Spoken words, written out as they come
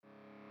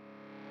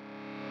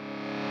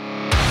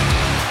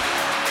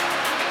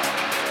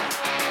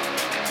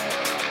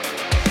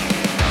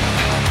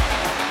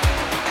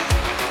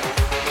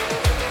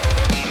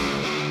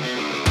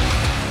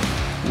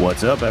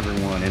What's up,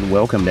 everyone, and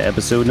welcome to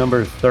episode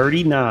number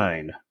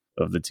 39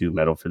 of the Two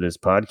Metal for This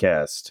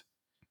podcast.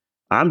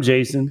 I'm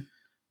Jason.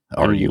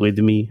 Are you? With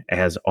me,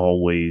 as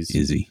always,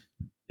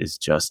 is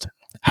Justin.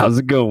 How's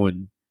it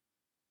going?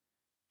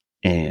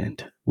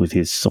 And with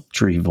his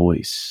sultry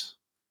voice,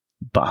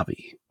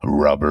 Bobby.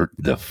 Robert,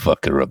 the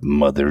fucker of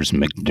Mothers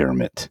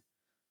McDermott.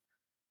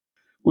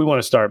 We want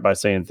to start by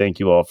saying thank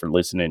you all for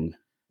listening.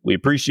 We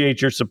appreciate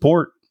your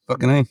support.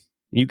 Fucking A.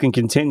 You can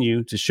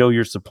continue to show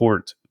your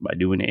support by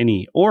doing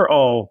any or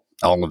all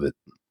of it.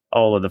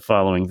 All of the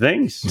following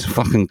things. Just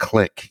fucking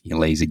click, you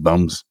lazy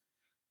bums.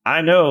 I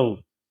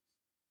know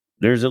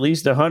there's at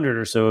least 100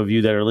 or so of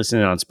you that are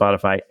listening on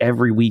Spotify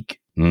every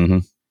week. Mm-hmm.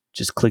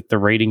 Just click the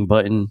rating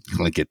button.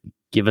 Click it.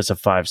 Give us a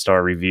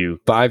 5-star review.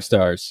 5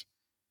 stars.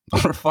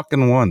 Or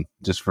fucking 1,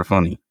 just for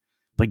funny.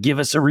 But give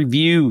us a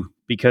review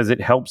because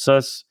it helps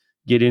us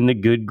get in the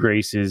good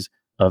graces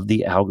of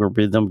the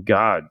algorithm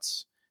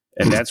gods.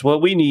 And that's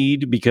what we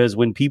need, because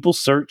when people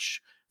search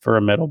for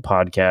a metal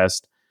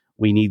podcast,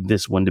 we need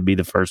this one to be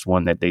the first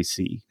one that they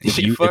see. If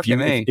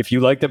you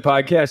like the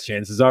podcast,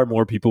 chances are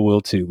more people will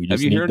too. We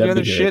just Have you heard the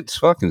other shit? It's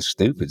fucking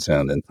stupid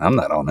sounding. I'm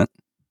not on it.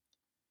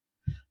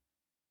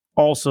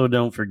 Also,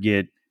 don't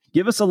forget,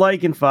 give us a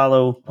like and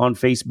follow on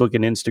Facebook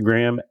and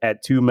Instagram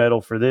at Two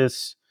Metal for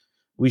This.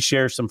 We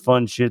share some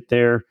fun shit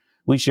there.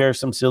 We share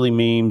some silly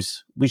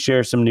memes. We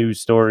share some news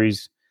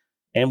stories.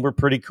 And we're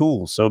pretty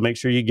cool. So make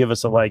sure you give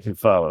us a like and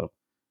follow.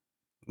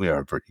 We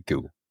are pretty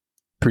cool.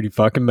 Pretty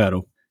fucking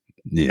metal.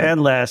 Yeah.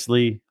 And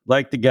lastly,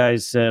 like the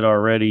guys said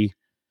already,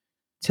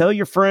 tell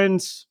your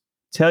friends,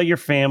 tell your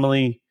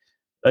family,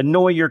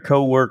 annoy your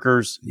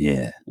coworkers.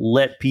 Yeah.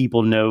 Let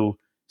people know.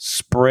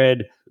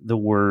 Spread the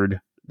word.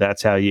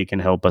 That's how you can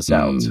help us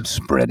out.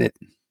 Spread it.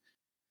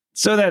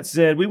 So that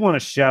said, we want to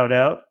shout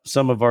out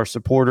some of our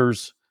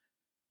supporters.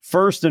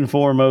 First and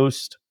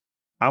foremost,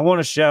 I want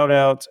to shout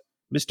out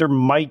Mr.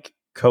 Mike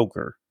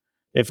Coker.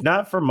 If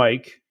not for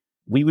Mike,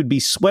 we would be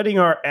sweating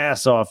our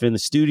ass off in the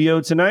studio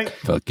tonight.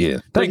 Fuck yeah.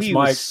 Thanks,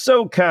 Mike. Was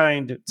so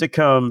kind to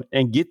come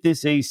and get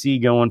this AC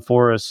going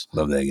for us.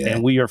 Love that guy.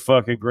 And we are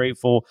fucking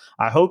grateful.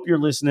 I hope you're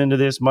listening to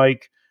this,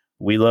 Mike.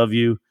 We love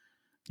you.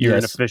 You're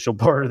an official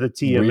part of the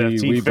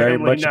TMFT we very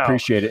much now.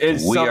 Appreciate it.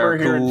 It's we summer are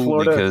here cool in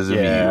Florida. Because of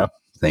you.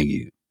 Thank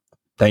you.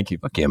 Thank you.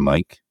 Okay,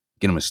 Mike.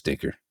 Get him a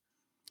sticker.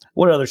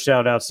 What other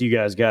shout outs you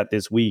guys got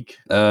this week?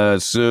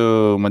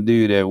 So my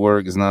dude at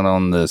work is not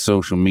on the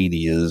social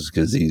medias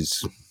because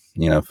he's,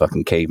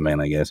 fucking caveman,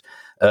 I guess.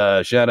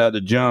 Shout out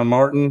to John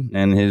Martin,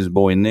 and his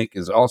boy Nick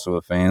is also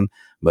a fan,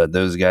 but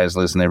those guys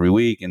listen every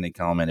week and they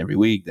comment every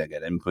week. They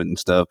got input and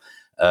stuff.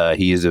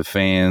 He is a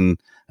fan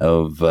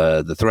of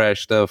the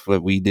thrash stuff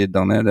that we did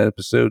on that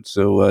episode.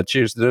 So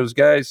cheers to those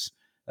guys.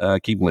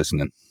 Keep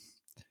listening.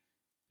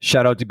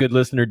 Shout out to good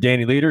listener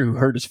Danny Leader, who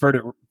hurt his foot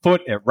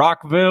at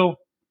Rockville.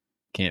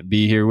 Can't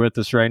be here with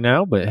us right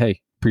now, but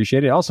hey,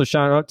 appreciate it. Also,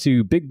 shout out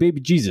to Big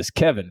Baby Jesus,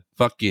 Kevin.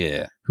 Fuck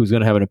yeah. Who's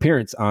going to have an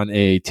appearance on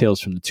a Tales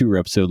from the Tour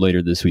episode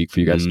later this week for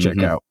you guys to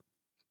check out.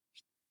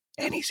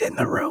 And he's in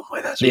the room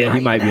with us. Yeah, he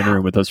might be in the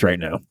room with us right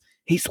now.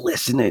 He's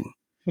listening.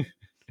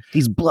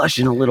 He's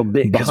blushing a little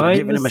bit because we're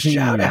giving him a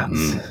shout out.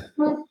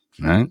 All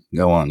right,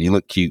 go on. You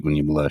look cute when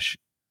you blush.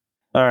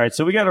 All right,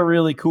 so we got a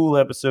really cool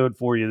episode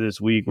for you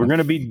this week. We're going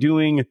to be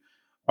doing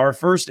our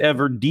first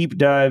ever deep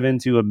dive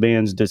into a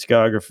band's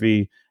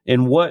discography.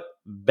 And what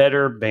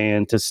better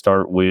band to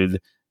start with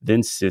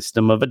than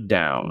System of a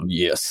Down?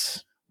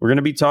 Yes. We're going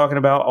to be talking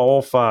about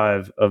all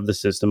 5 of the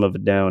System of a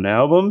Down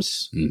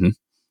albums. Mm-hmm.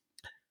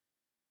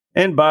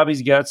 And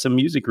Bobby's got some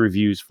music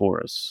reviews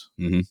for us.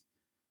 Mm-hmm.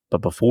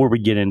 But before we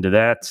get into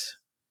that,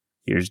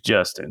 here's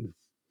Justin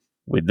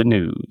with the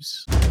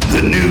news.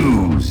 The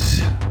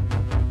news.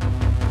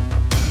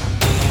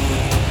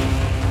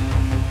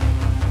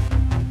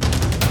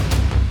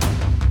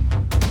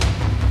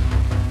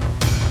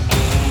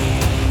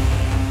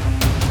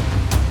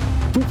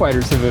 Foo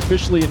Fighters have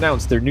officially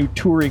announced their new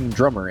touring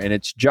drummer, and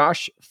it's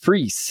Josh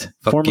Freese,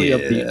 formerly of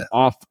the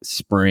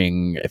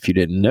Offspring, if you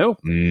didn't know.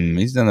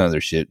 He's done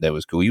other shit that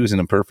was cool. He was in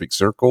A Perfect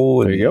Circle,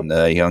 there you and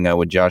he hung out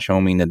with Josh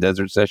Homme in the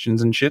Desert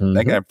Sessions and shit. Mm-hmm.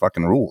 That guy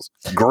fucking rules.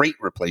 Great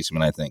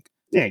replacement, I think.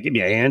 Yeah, give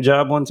me a hand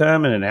job one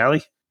time in an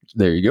alley.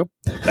 There you go.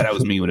 That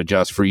was me with a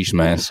Josh Freese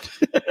mask.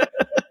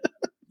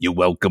 You're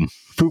welcome.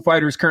 Foo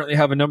Fighters currently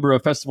have a number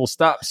of festival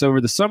stops over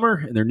the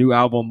summer, and their new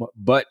album,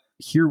 But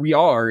Here We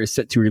Are, is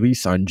set to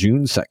release on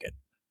June 2nd.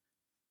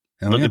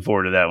 Looking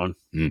forward to that one.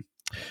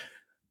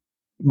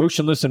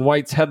 Motionless in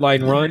White's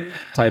headline run,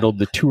 titled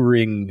The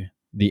Touring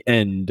the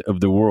End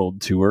of the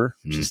World Tour,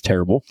 which is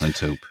terrible. Let's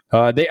hope.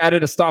 They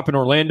added a stop in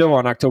Orlando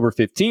on October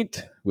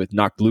 15th with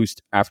Knocked Loose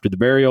After the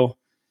Burial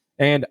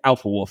and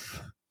Alpha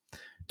Wolf.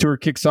 Tour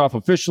kicks off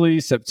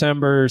officially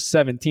September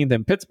 17th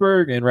in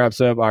Pittsburgh and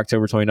wraps up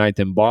October 29th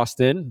in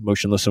Boston.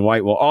 Motionless in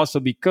White will also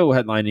be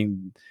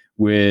co-headlining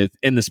with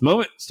In This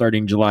Moment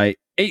starting July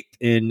 8th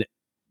in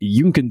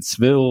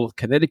Uncasville,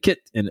 Connecticut,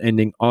 and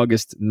ending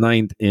August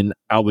 9th in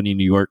Albany,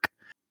 New York.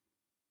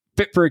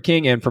 Fit for a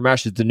King and From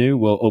Ashes to New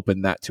will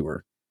open that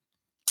tour.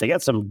 They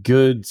got some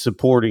good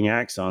supporting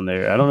acts on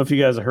there. I don't know if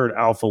you guys have heard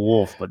Alpha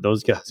Wolf, but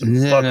those guys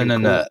are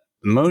fucking cool.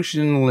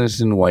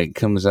 Motionless in White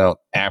comes out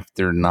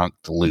after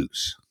Knocked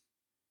Loose.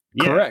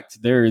 Yeah.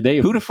 Correct. They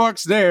Who the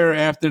fuck's there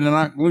after the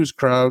Knocked Loose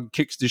crowd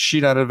kicks the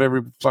shit out of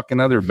every fucking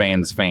other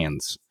band's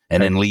fans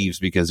and then leaves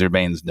because their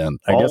band's done?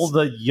 All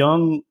the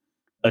young,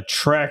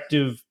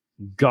 attractive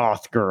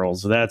goth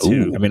girls. That's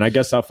who. I mean, I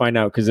guess I'll find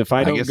out because if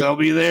I don't, I'll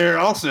be there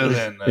also.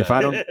 Then if I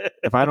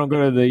don't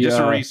go to the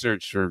just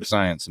research for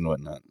science and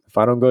whatnot. If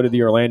I don't go to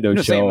the Orlando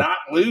show,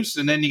 Knocked Loose,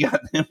 and then you got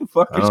them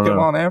fuckers come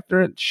on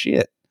after it.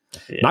 Shit.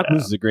 Yeah. Knocked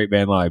Loose is a great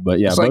band live, but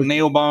yeah, it's like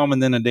Nail Bomb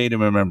and then A Day to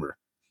Remember.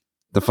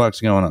 The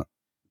fuck's going on?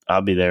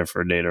 I'll be there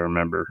for A Day to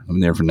Remember. I'm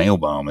there for Nail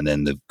Bomb and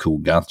then the cool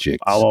goth chicks.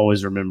 I'll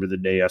always remember the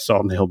day I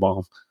saw Nail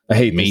Bomb. I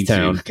hate this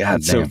town. God,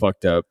 it's so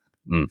fucked up.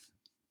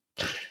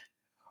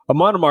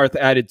 Monomarth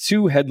added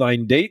 2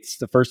 headline dates.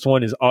 The first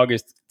one is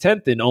August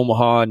 10th in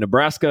Omaha,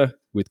 Nebraska,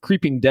 with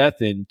Creeping Death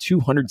and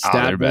 200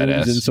 stab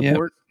wounds in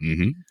support. Yep.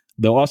 Mm-hmm.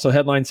 They'll also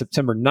headline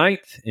September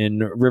 9th in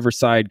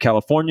Riverside,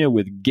 California,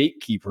 with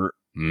Gate Creeper.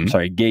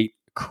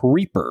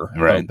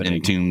 Right, opening.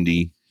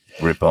 Entombed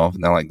ripoff.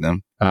 I like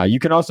them. You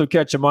can also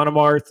catch a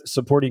Monomarth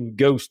supporting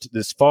Ghost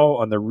this fall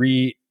on the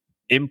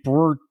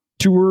Re-Emperor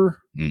Tour.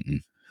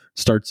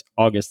 Starts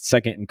August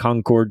 2nd in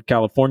Concord,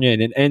 California,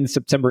 and it ends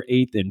September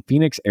 8th in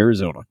Phoenix,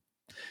 Arizona.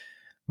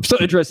 I'm so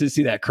interested to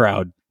see that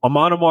crowd. A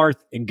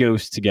Monomarth and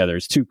Ghost together.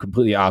 It's 2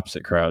 completely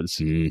opposite crowds.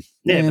 Yeah,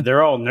 but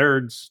they're all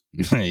nerds.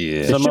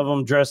 Yeah. Some of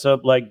them dress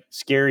up like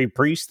scary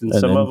priests, and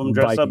some of them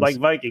dress up like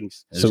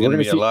Vikings. There's going to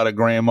be a lot of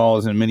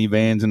grandmas and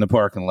minivans in the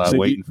parking lot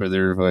waiting for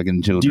their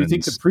fucking children. Do you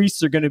think the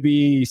priests are going to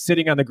be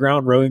sitting on the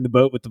ground rowing the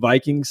boat with the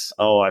Vikings?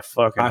 Oh, I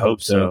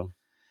hope so.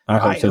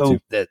 I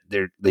hope that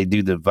they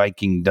do the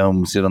Viking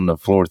dumb sit on the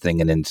floor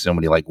thing and then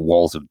somebody like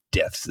Walls of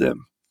Deaths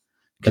them.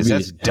 Because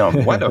that's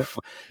dumb. Why the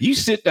you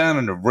sit down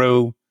in a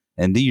row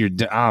and do your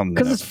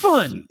because it's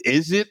fun.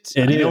 Is it?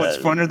 You know what's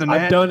funner than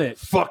that? I've done it.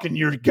 Fucking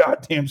your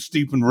goddamn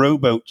stupid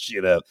rowboat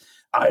shit up.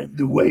 I'm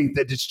the wave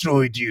that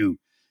destroyed you.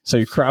 So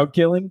you're crowd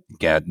killing?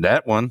 Got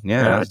that one.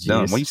 Yeah, that's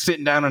dumb. What are you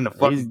sitting down in the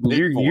fucking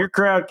you're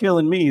crowd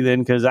killing me then,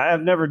 because I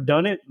have never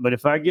done it, but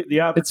if I get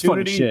the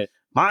opportunity, it's fun shit.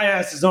 My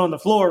ass is on the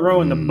floor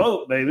rowing the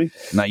boat, baby.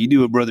 Now, you do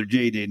what Brother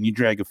Jay did, and you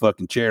drag a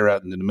fucking chair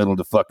out into the middle of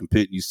the fucking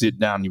pit, and you sit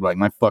down, and you're like,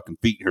 my fucking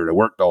feet hurt. I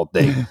worked all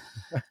day.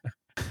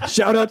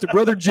 Shout out to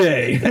Brother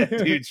Jay.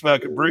 Dude's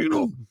fucking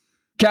brutal.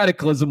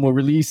 Cataclysm will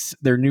release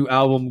their new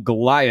album,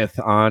 Goliath,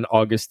 on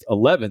August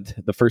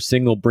 11th. The first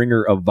single,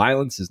 Bringer of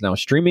Violence, is now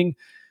streaming.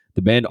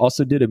 The band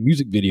also did a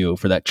music video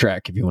for that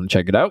track, if you want to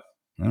check it out.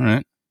 All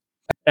right.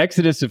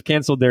 Exodus have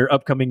canceled their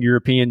upcoming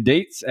European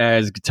dates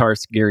as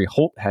guitarist Gary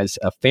Holt has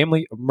a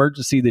family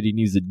emergency that he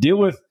needs to deal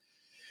with.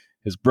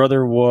 His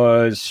brother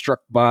was struck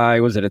by,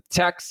 was it a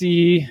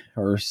taxi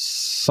or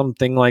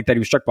something like that? He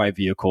was struck by a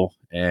vehicle,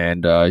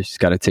 and he's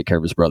got to take care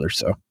of his brother.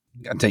 So,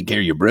 gotta take care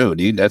of your bro,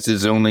 dude. That's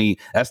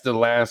the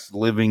last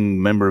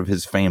living member of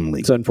his family.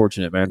 It's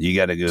unfortunate, man. You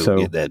got to go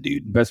get that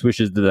dude. Best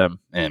wishes to them.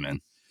 Yeah,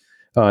 man.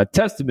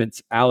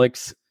 Testament's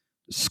Alex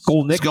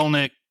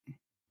Skolnick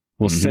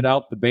will sit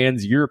out the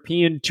band's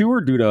European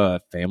tour due to a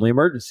family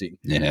emergency.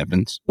 It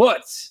happens.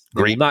 But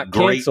great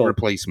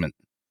replacement.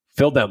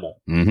 Phil Demmel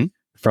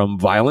from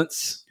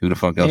Violence. Who the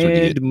fuck else would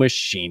you get?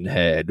 Machine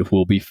Head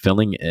will be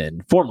filling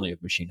in, formerly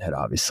of Machine Head,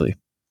 obviously.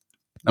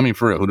 I mean,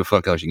 for real, who the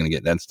fuck else are you going to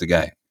get? That's the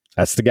guy.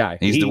 That's the guy.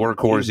 He's the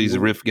workhorse. He's the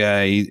riff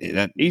guy.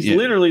 He's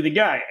literally the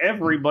guy.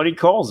 Everybody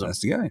calls him.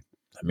 That's the guy.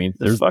 I mean,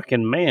 the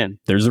fucking man.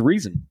 There's a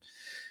reason.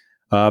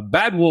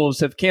 Bad Wolves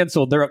have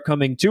canceled their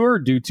upcoming tour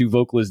due to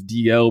vocalist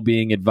DL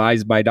being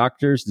advised by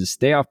doctors to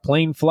stay off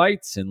plane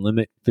flights and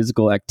limit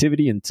physical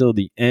activity until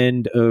the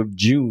end of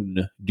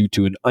June due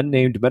to an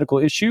unnamed medical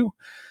issue.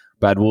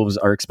 Bad Wolves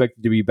are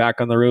expected to be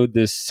back on the road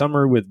this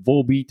summer with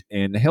Volbeat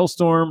and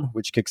Hailstorm,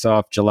 which kicks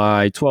off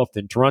July 12th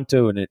in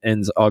Toronto and it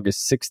ends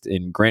August 6th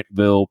in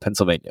Grantville,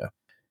 Pennsylvania.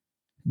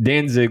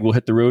 Danzig will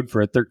hit the road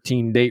for a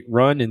 13-date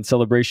run in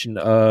celebration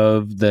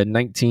of the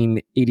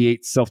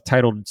 1988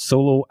 self-titled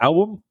solo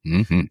album.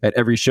 At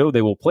every show,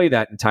 they will play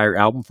that entire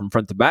album from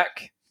front to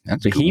back.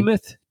 That's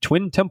Behemoth, cool.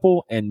 Twin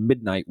Temple, and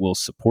Midnight will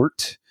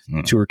support.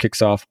 Tour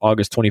kicks off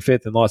August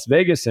 25th in Las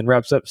Vegas and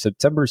wraps up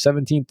September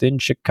 17th in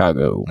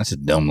Chicago. That's a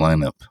dumb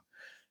lineup.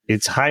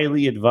 It's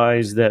highly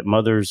advised that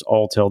mothers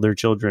all tell their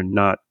children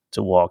not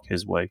to walk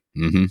his way.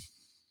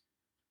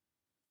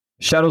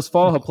 Shadows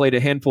Fall have played a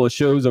handful of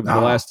shows over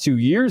the last 2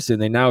 years, and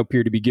they now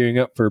appear to be gearing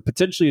up for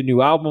potentially a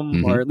new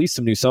album or at least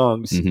some new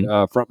songs.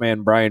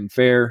 Frontman Brian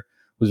Fair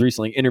was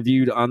recently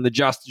interviewed on The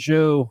Josta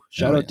Show.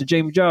 Shout out to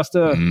Jamie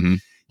Josta.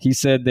 He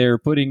said they're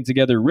putting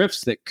together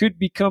riffs that could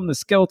become the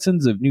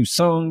skeletons of new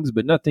songs,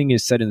 but nothing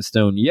is set in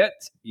stone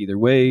yet. Either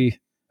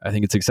way, I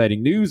think it's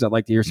exciting news. I'd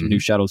like to hear some new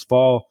Shadows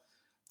Fall.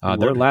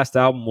 Their last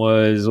album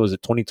was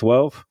it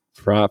 2012?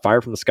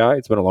 Fire from the Sky?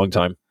 It's been a long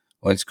time.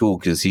 Well, it's cool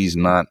because he's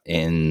not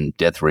in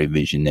Death Ray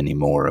Vision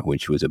anymore,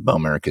 which was a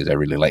bummer because I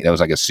really that was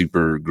like a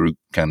super group,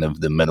 kind of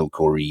the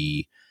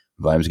metalcore-y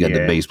vibes. Got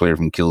the bass player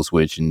from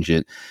Killswitch and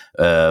shit,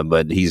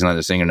 but he's not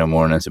a singer no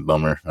more, and that's a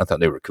bummer. I thought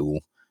they were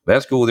cool.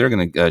 That's cool. They're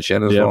going to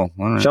Shadows Yeah. Fall.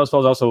 All right. Shadows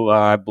Falls also,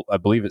 I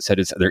believe it said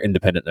they're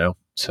independent now,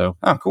 so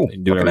Cool. they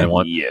can do whatever they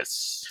want.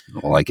 Yes.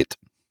 I like it.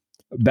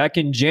 Back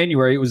in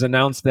January, it was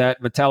announced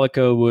that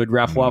Metallica would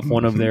raffle off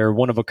one of their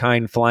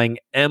one-of-a-kind Flying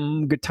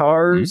M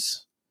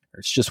guitars.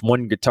 It's just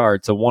one guitar.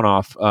 It's a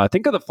one-off.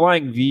 Think of the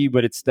Flying V,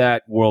 but it's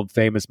that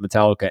world-famous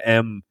Metallica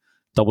M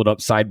doubled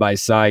up side by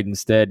side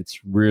instead.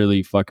 It's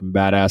really fucking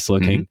badass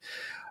looking.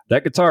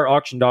 That guitar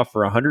auctioned off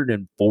for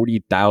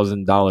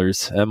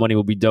 $140,000. That money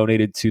will be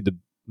donated to the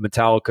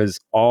Metallica's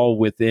All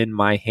Within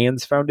My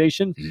Hands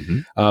Foundation,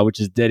 which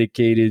is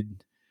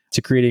dedicated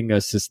to creating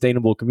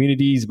sustainable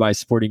communities by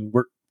supporting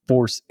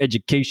workforce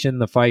education,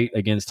 the fight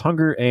against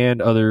hunger,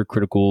 and other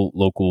critical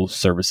local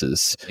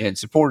services. Yeah, it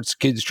supports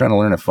kids trying to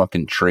learn a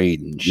fucking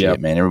trade and shit,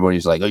 man.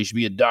 Everybody's like, oh, you should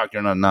be a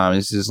doctor. No,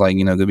 this is like,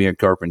 go be a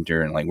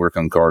carpenter and like work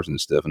on cars and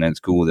stuff. And that's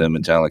cool that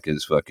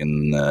Metallica's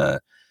fucking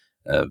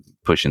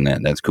pushing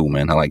that. That's cool,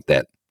 man. I like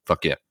that.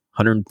 Fuck yeah.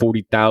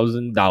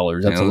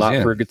 $140,000. That's a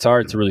lot for a guitar.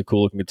 It's a really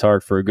cool looking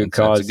guitar for a good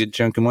cause. It's a good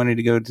chunk of money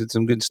to go to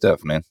some good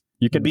stuff, man.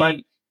 You can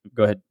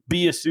go ahead.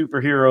 Be a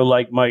superhero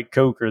like Mike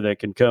Coker that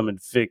can come and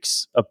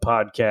fix a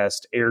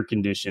podcast air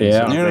conditioning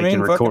so they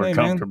can record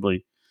comfortably.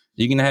 Man.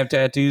 You can have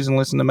tattoos and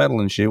listen to metal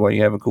and shit while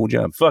you have a cool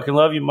job. Fucking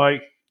love you,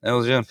 Mike. That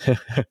was yeah.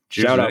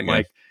 Shout out,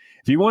 Mike.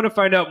 If you want to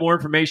find out more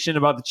information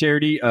about the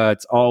charity,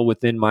 it's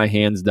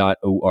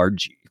allwithinmyhands.org.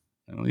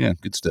 Oh yeah,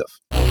 good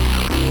stuff.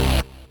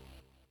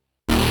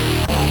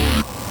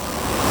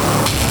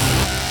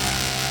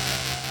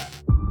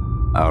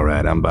 All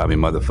right, I'm Bobby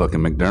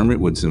motherfucking McDermott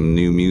with some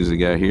new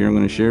music out here I'm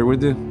going to share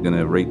with you. Going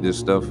to rate this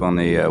stuff on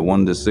a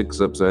 1 to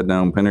 6 upside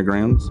down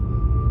pentagrams.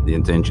 The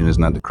intention is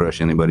not to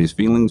crush anybody's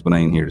feelings, but I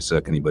ain't here to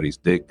suck anybody's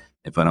dick.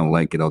 If I don't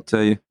like it, I'll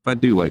tell you. If I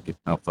do like it,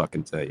 I'll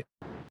fucking tell you.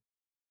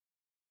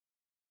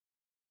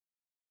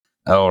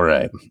 All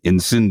right,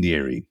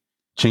 Incendiary.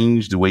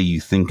 Change the way you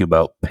think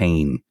about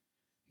pain.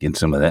 Get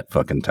some of that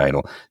fucking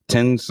title.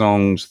 10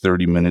 songs,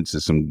 30 minutes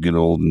of some good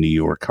old New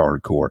York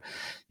hardcore.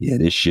 Yeah,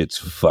 this shit's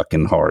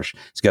fucking harsh.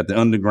 It's got the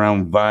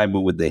underground vibe,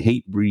 but with the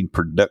Hatebreed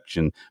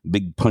production,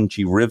 big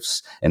punchy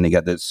riffs, and they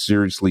got that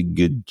seriously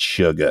good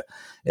chugga.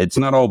 It's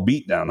not all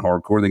beatdown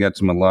hardcore. They got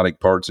some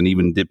melodic parts and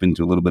even dip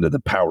into a little bit of the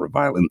power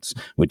violence,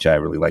 which I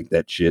really like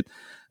that shit.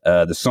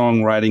 The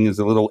songwriting is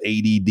a little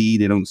ADD.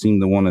 They don't seem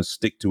to want to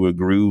stick to a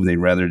groove. They'd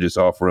rather just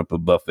offer up a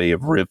buffet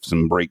of riffs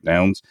and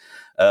breakdowns.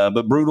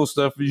 But brutal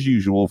stuff as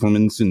usual from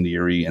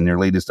Incendiary and their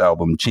latest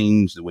album,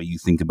 Change the Way You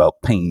Think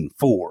About Pain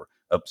 4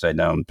 Upside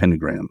Down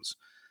Pentagrams.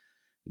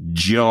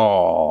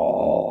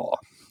 Jaw.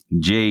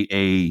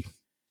 Jaaaw.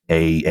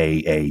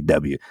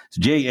 It's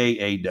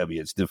Jaaaw.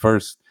 It's the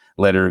first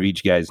letter of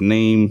each guy's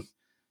name,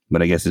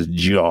 but I guess it's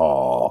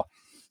Jaw.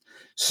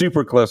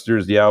 Supercluster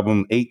is the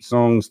album, 8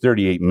 songs,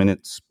 38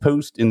 minutes,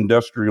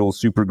 post-industrial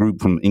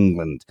supergroup from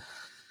England.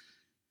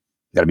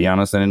 Gotta be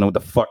honest, I didn't know what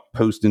the fuck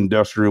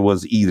post-industrial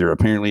was either.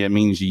 Apparently it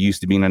means you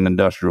used to be in an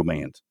industrial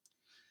band.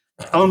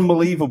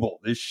 Unbelievable.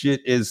 This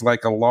shit is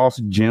like a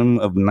lost gem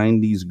of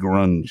 90s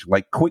grunge.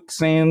 Like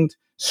Quicksand,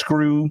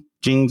 Screw,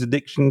 Jane's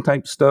Addiction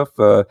type stuff.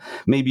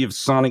 Maybe if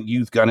Sonic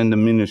Youth got into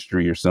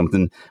Ministry or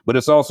something. But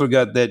it's also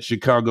got that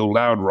Chicago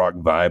loud rock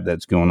vibe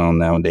that's going on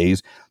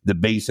nowadays. The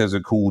bass has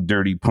a cool,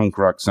 dirty punk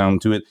rock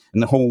sound to it.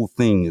 And the whole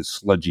thing is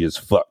sludgy as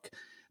fuck.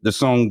 The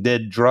song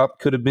Dead Drop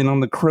could have been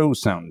on the Crow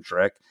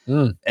soundtrack.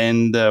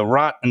 And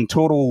Rot and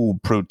Total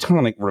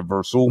Protonic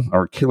Reversal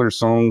are killer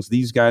songs.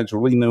 These guys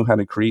really know how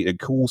to create a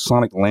cool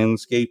sonic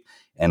landscape,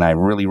 and I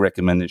really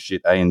recommend this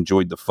shit. I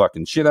enjoyed the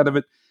fucking shit out of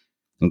it.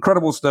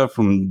 Incredible stuff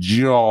from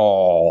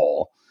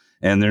Jaw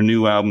and their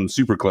new album,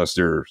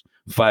 Supercluster,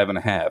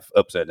 5.5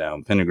 Upside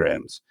Down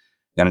Pentagrams.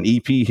 Got an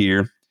EP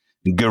here,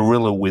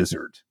 Gorilla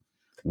Wizard.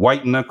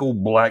 White Knuckle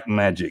Black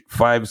Magic.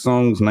 5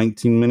 songs,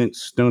 19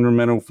 minutes, stoner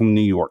metal from New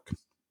York.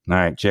 All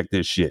right, check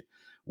this shit.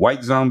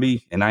 White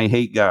Zombie and I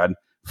Hate God,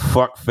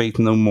 fuck Faith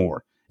No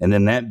More. And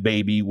then that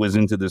baby was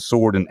into the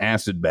Sword and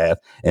Acid Bath.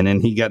 And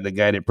then he got the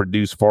guy that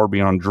produced Far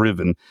Beyond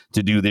Driven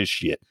to do this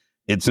shit.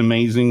 It's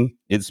amazing.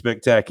 It's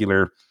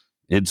spectacular.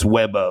 It's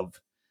web of.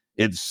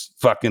 It's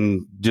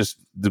fucking just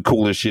the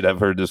coolest shit I've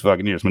heard this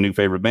fucking year. It's my new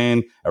favorite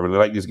band. I really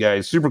like this guy.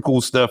 Super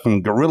cool stuff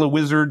from Gorilla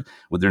Wizard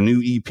with their new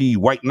EP,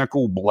 White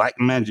Knuckle Black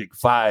Magic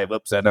 5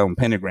 Upside Down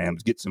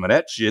Pentagrams. Get some of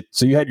that shit.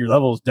 So you had your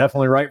levels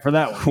definitely right for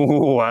that one.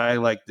 Oh, I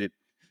liked it.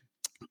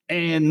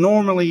 And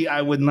normally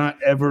I would not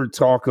ever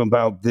talk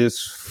about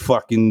this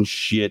fucking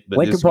shit. But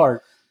Linkin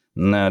Park.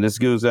 No, this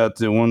goes out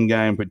to one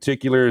guy in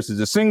particular. This is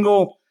a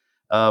single,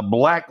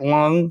 Black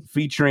Lung,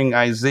 featuring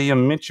Isaiah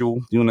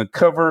Mitchell, doing a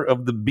cover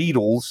of the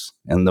Beatles.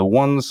 And the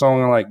one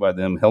song I like by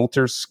them,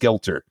 Helter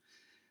Skelter.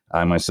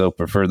 I myself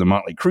prefer the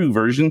Motley Crue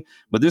version,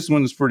 but this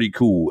one's pretty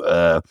cool.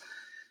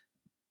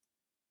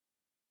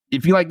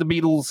 If you like the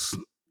Beatles,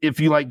 if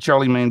you like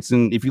Charlie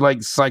Manson, if you like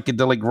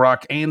psychedelic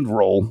rock and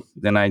roll,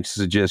 then I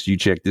suggest you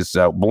check this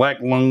out. Black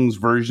Lung's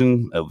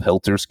version of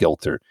Helter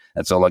Skelter.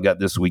 That's all I got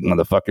this week,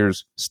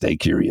 motherfuckers. Stay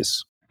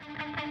curious.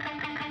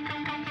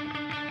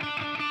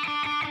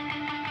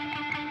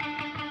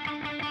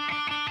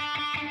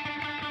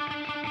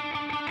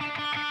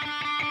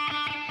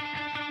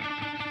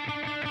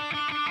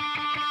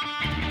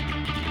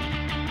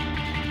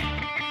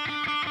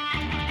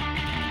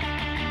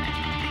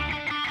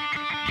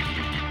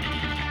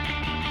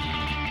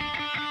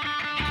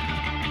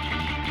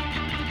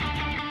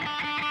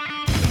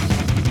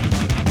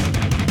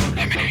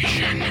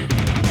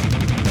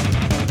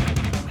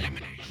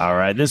 All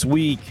right, this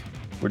week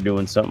we're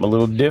doing something a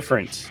little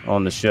different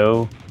on the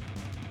show.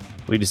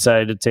 We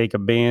decided to take a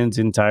band's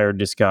entire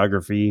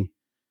discography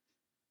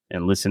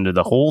and listen to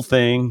the whole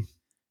thing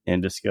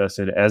and discuss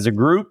it as a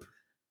group.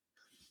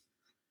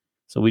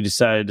 So we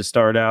decided to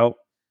start out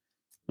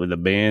with a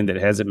band that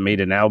hasn't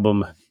made an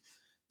album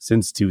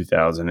since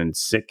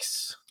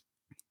 2006.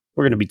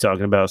 We're going to be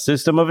talking about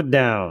System of a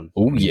Down.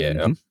 Oh,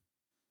 yeah.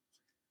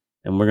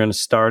 And we're going to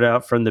start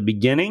out from the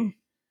beginning,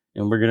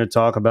 and we're going to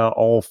talk about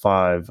all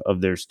 5 of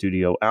their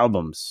studio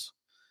albums.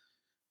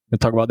 We'll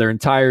talk about their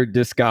entire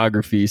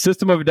discography.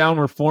 System of a Down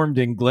were formed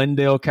in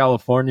Glendale,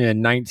 California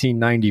in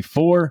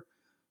 1994.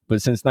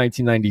 But since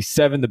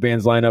 1997, the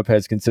band's lineup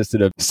has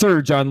consisted of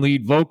Serge on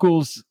lead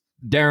vocals,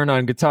 Darren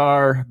on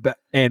guitar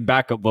and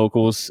backup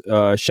vocals,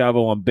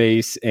 Shavo on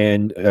bass,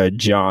 and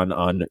John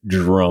on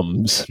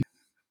drums.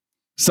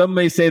 Some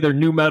may say they're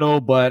new metal,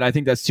 but I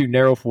think that's too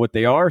narrow for what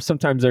they are.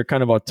 Sometimes they're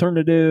kind of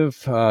alternative,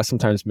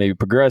 sometimes maybe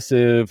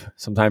progressive,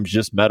 sometimes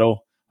just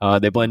metal.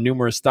 They blend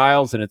numerous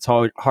styles, and it's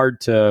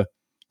hard to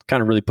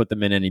kind of really put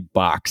them in any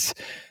box.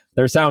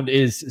 Their sound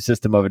is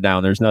System of a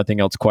Down. There's nothing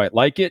else quite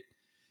like it.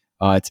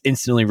 It's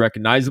instantly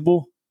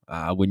recognizable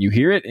when you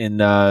hear it.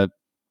 And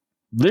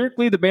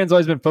lyrically, the band's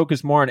always been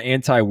focused more on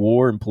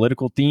anti-war and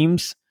political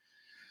themes.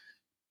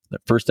 The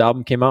first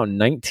album came out in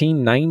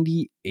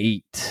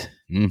 1998.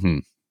 Mm-hmm.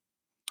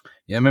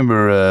 Yeah, I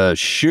remember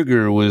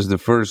Sugar was the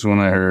first one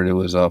I heard. It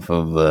was off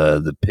of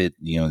The Pit,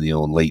 the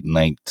old late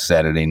night,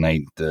 Saturday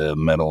night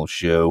metal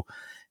show.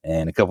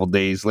 And a couple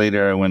days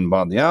later, I went and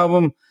bought the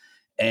album.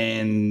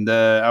 And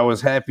I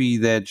was happy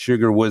that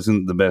Sugar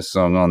wasn't the best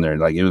song on there.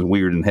 Like, it was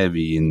weird and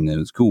heavy and it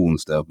was cool and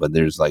stuff, but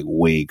there's like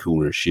way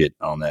cooler shit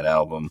on that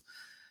album.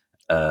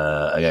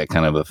 I got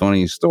kind of a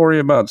funny story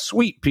about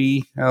Sweet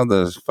Pea, how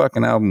the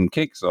fucking album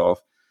kicks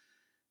off.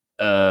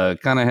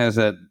 Kind of has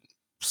that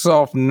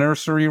soft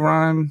nursery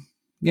rhyme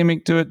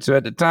gimmick to it. So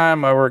at the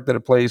time, I worked at a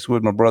place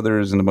with my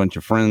brothers and a bunch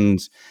of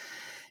friends,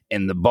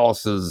 and the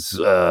boss's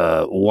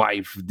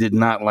wife did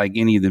not like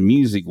any of the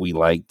music we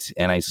liked,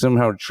 and I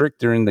somehow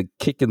tricked her into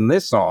kicking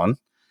this on.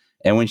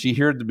 And when she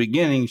heard the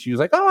beginning, she was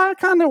like, "Oh, I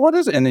kind of, what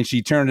is it?" And then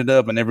she turned it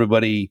up, and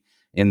everybody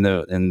in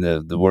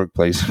the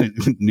workplace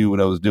knew what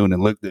I was doing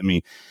and looked at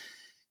me.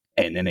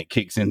 And then it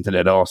kicks into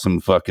that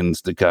awesome fucking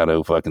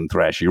staccato fucking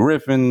thrashy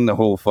riffing. The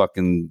whole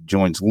fucking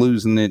joint's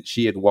losing it.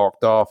 She had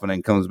walked off and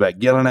then comes back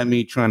yelling at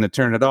me, trying to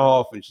turn it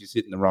off, and she's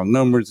hitting the wrong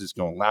numbers. It's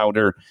going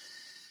louder.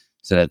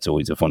 So that's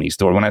always a funny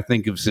story. When I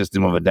think of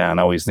System of a Down,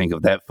 I always think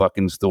of that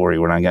fucking story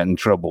when I got in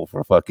trouble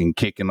for fucking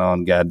kicking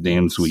on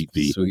goddamn Sweet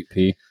Pea. Sweet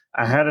Pea.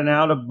 I had an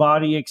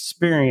out-of-body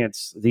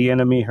experience. The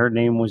enemy, her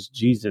name was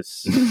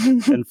Jesus.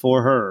 And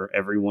for her,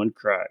 everyone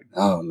cried.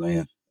 Oh,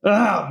 man.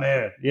 Oh,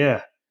 man.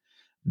 Yeah.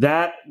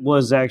 That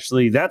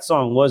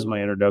song was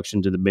my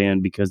introduction to the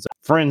band because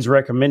friends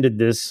recommended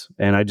this,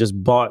 and I just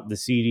bought the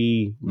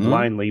CD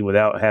blindly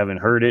without having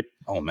heard it.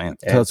 Oh, man.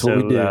 And That's what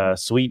we did.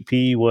 Sweet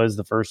Pea was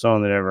the first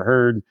song that I ever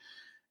heard.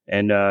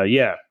 And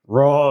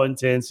raw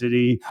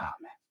intensity. Oh,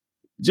 man.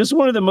 Just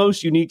one of the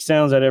most unique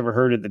sounds I'd ever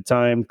heard at the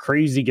time.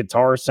 Crazy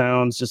guitar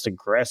sounds, just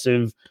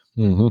aggressive.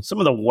 Mm-hmm. Some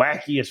of the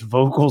wackiest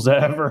vocals I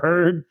ever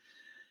heard.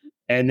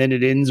 And then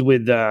it ends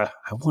with, I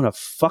want to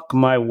fuck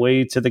my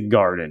way to the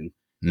garden.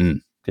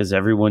 Because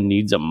everyone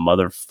needs a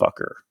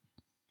motherfucker.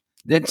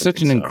 That's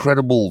such an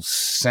incredible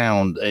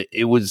sound.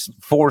 It was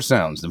 4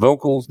 sounds: the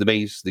vocals, the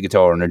bass, the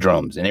guitar, and the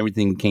drums. And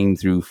everything came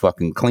through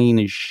fucking clean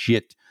as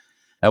shit.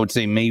 I would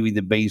say maybe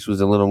the bass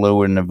was a little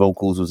lower and the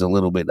vocals was a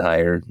little bit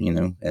higher,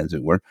 as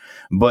it were.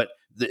 But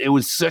it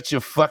was such a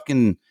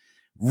fucking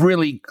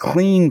really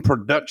clean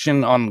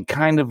production on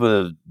kind of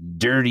a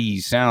dirty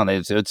sound.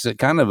 It's a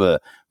kind of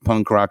a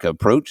punk rock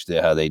approach to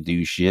how they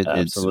do shit.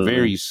 Absolutely. It's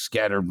very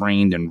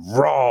scatterbrained and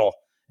raw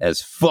as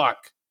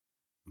fuck,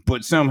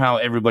 but somehow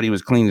everybody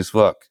was clean as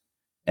fuck.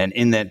 And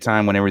in that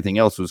time when everything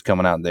else was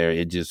coming out there,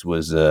 it just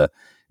was a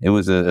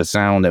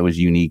sound that was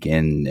unique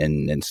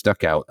and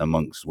stuck out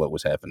amongst what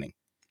was happening.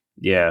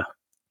 Yeah.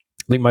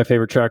 I think my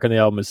favorite track on the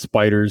album is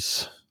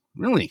Spiders.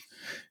 Really?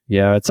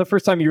 Yeah, it's the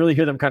first time you really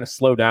hear them kind of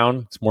slow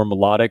down. It's more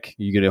melodic.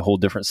 You get a whole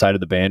different side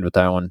of the band with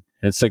that one.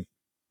 And it's like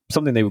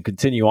something they would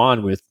continue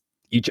on with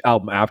each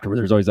album afterward.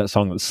 There's always that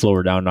song that's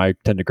slower down, and I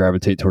tend to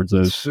gravitate towards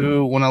those.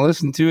 So when I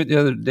listened to it the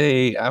other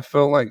day, I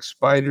felt like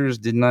Spiders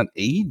did not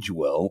age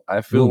well.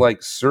 I feel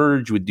like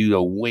Surge would do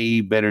a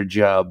way better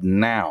job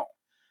now.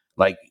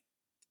 Like,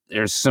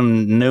 there's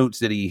some notes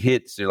that he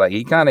hits. They're like,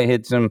 he kind of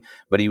hits them,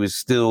 but he was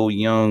still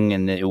young,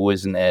 and it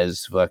wasn't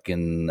as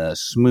fucking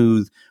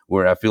smooth.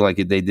 Where I feel like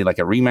if they did like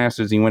a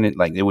remasters, he went it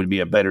like it would be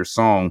a better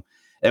song.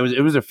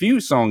 It was a few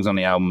songs on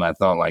the album I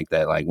thought like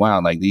that, like,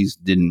 wow, like these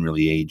didn't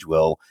really age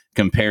well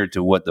compared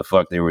to what the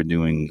fuck they were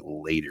doing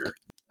later.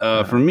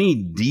 For me,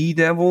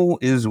 D-Devil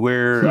is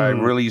where I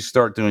really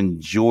start to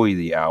enjoy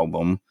the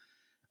album.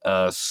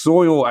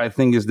 Soil, I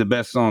think, is the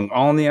best song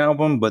on the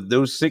album, but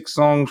those 6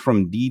 songs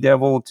from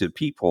D-Devil to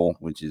Peephole,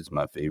 which is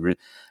my favorite,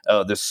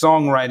 the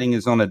songwriting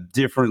is on a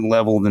different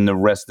level than the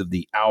rest of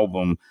the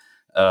album.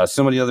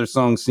 Some of the other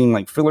songs seem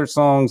like filler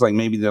songs, like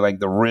maybe they're like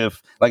the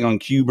riff, like on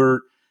Qbert.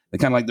 they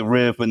kind of like the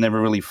riff, but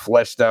never really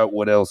fleshed out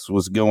what else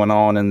was going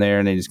on in there,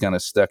 and they just kind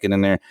of stuck it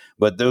in there.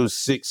 But those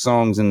 6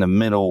 songs in the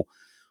middle,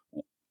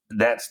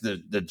 that's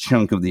the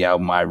chunk of the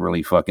album I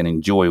really fucking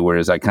enjoy,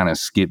 whereas I kind of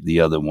skip the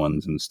other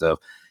ones and stuff.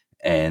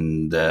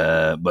 And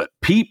but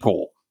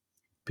People,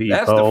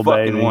 that's the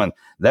fucking baby. one.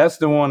 That's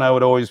the one I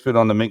would always put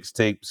on the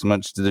mixtapes,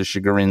 much to the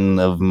chagrin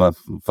of my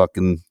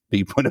fucking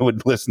people that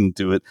would listen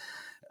to it.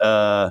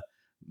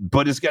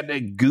 But it's got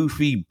that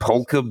goofy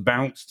polka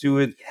bounce to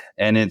it,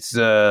 and it's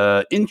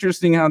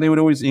interesting how they would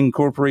always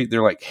incorporate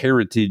their like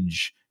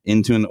heritage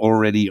into an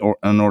already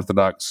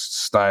unorthodox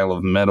style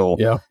of metal.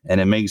 Yeah, and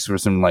it makes for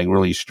some like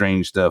really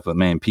strange stuff. But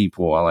man,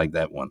 People, I like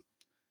that one.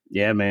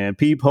 Yeah, man.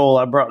 Peephole,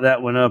 I brought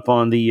that one up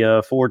on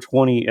the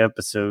 420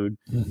 episode.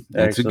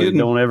 That's Actually, a good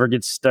one. Don't Ever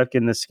Get Stuck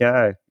in the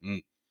Sky.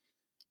 Mm.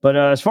 But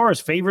as far as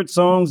favorite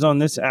songs on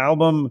this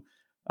album,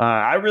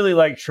 I really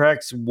like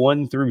tracks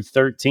 1 through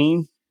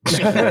 13. So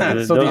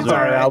the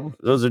entire album.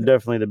 Those are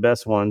definitely the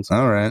best ones.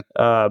 All right.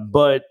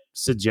 But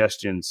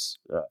Suggestions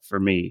for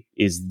me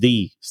is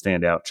the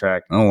standout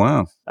track. Oh,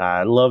 wow.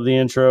 I love the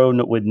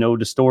intro with no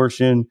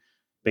distortion.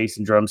 Bass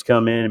and drums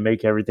come in and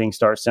make everything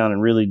start sounding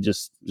really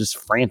just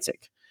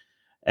frantic.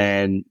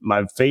 And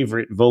my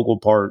favorite vocal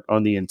part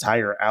on the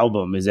entire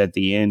album is at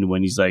the end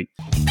when he's like,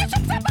 we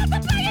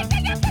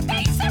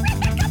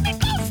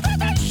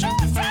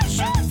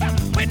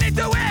need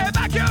to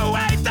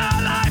evacuate the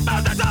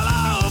lifeboat that's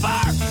all over.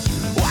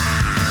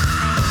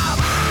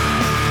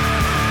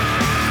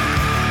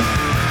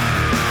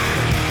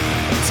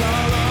 It's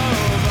all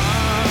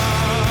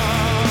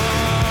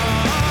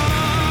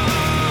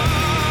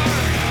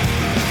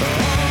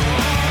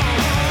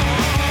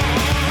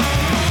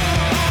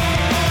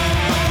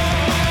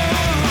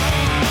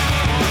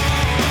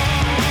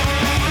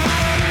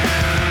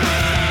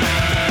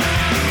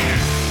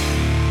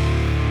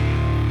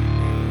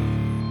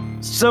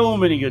so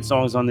many good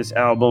songs on this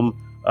album.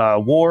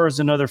 War is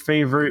another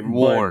favorite.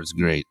 War is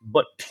great.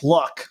 But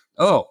Pluck.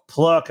 Oh.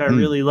 Pluck, I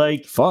really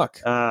like. Fuck.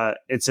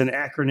 It's an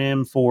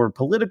acronym for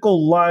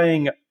Political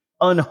Lying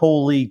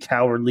Unholy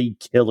Cowardly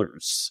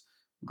Killers.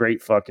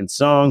 Great fucking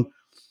song.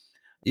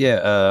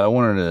 Yeah, I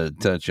wanted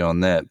to touch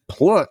on that.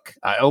 Pluck,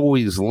 I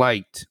always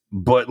liked,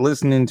 but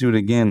listening to it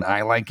again,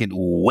 I like it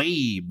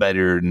way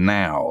better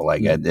now.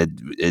 Like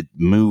it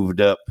moved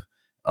up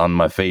on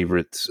my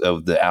favorites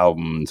of the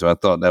album, so I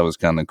thought that was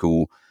kind of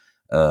cool.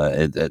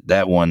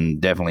 That one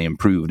definitely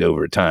improved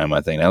over time. I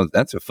think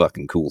that's a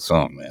fucking cool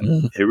song,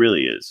 man. It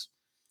really is.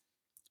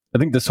 I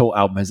think this whole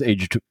album has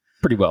aged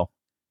pretty well.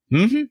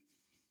 Mm-hmm.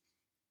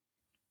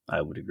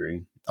 I would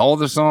agree. All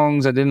the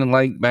songs I didn't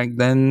like back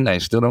then, I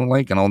still don't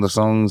like, and all the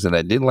songs that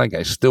I did like,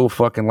 I still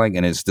fucking like,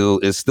 and it's still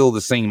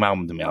the same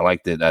album to me. I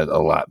liked it a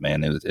lot,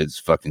 man. It's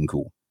fucking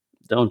cool.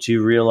 Don't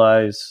you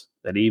realize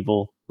that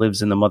evil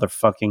lives in the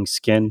motherfucking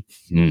skin?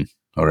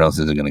 Or else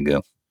is it gonna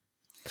go?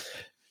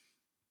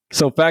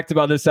 So, fact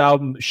about this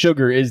album: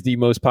 "Sugar" is the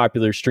most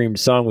popular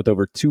streamed song with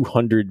over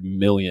 200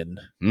 million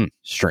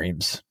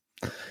streams.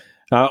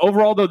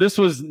 Overall, though, this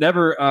was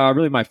never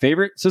really my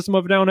favorite System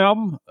of a Down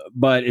album,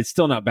 but it's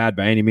still not bad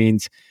by any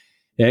means.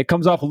 It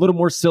comes off a little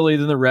more silly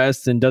than the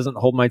rest and doesn't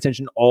hold my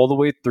attention all the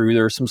way through.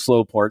 There are some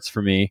slow parts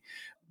for me,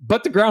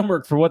 but the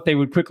groundwork for what they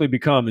would quickly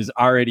become is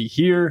already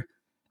here.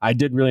 I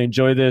did really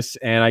enjoy this,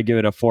 and I give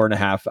it a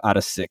 4.5 out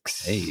of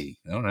 6. Hey,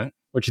 all right.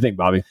 What you think,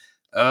 Bobby?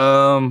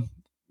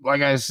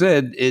 Like I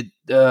said,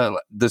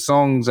 the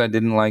songs I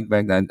didn't like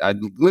back then, I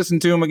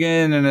listened to them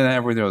again, and then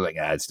halfway through I was like,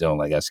 I still don't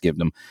like. I skipped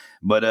them,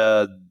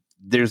 but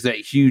there's that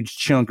huge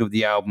chunk of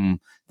the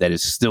album that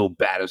is still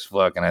bad as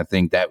fuck, and I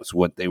think that was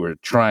what they were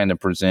trying to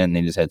present, and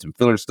they just had some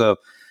filler stuff,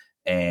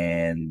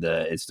 and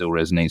it still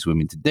resonates with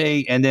me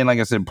today. And then, like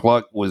I said,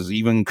 Pluck was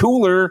even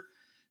cooler,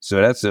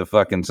 so that's a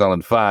fucking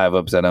solid 5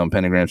 upside down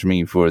pentagrams for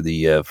me for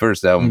the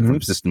first album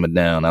from System of a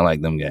Down. I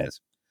like them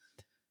guys.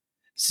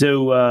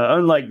 So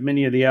unlike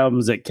many of the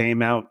albums that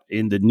came out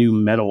in the new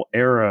metal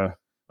era,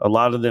 a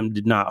lot of them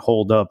did not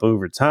hold up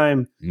over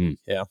time.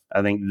 Yeah.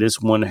 I think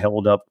this one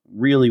held up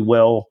really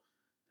well.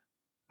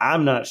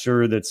 I'm not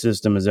sure that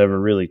System has ever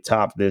really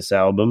topped this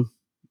album.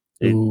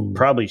 It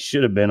probably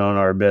should have been on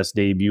our best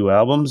debut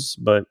albums,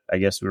 but I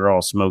guess we were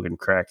all smoking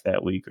crack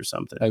that week or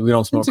something. Hey, we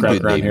don't smoke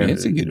crack around here.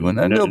 It's a good one.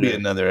 There'll be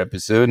another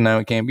episode. Now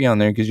it can't be on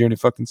there because you already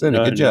fucking said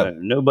it. Good job.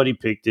 Nobody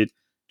picked it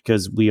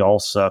because we all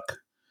suck.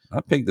 I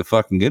picked the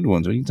fucking good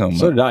ones. What are you talking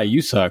So about? did I.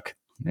 You suck.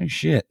 No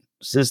shit.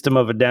 System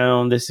of a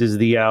Down. This is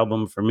the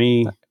album for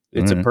me.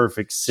 It's a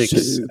perfect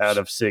 6 out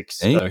of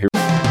 6. Hey. Here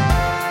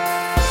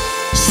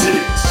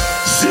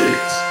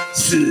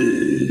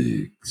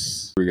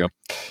 6. we go.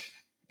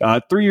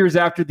 3 years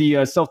after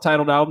the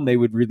self-titled album, they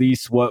would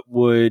release what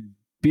would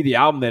be the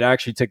album that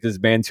actually took this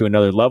band to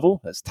another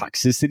level. That's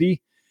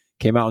Toxicity.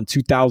 Came out in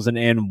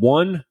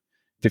 2001.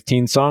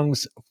 15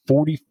 songs,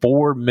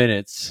 44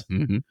 minutes.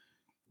 Mm-hmm.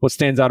 What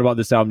stands out about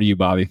this album to you,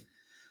 Bobby?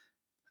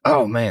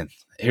 Oh, man.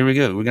 Here we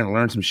go. We're going to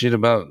learn some shit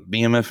about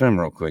BMFM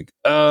real quick.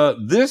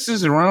 This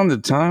is around the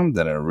time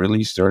that I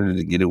really started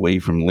to get away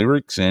from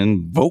lyrics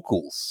and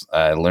vocals.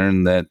 I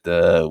learned that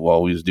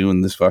while we was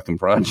doing this fucking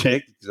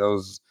project, 'cause I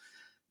was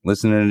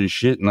listening to this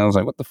shit, and I was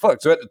like, what the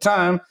fuck? So at the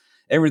time,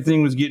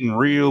 everything was getting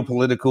real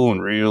political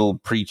and real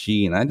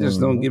preachy, and I just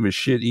don't give a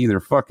shit either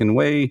fucking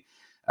way.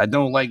 I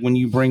don't like when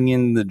you bring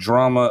in the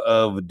drama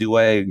of do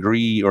I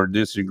agree or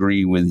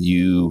disagree with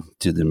you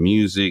to the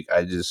music.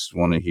 I just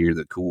want to hear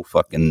the cool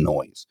fucking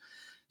noise.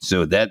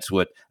 So that's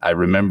what I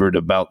remembered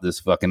about this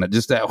fucking,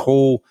 just that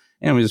whole,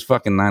 and it was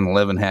fucking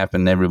 9/11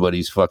 happened.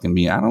 Everybody's fucking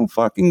being, I don't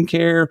fucking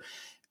care.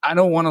 I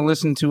don't want to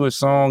listen to a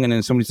song and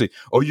then somebody say,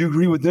 oh, you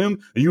agree with them?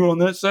 Are you on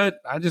that side?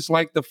 I just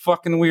like the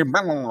fucking weird, you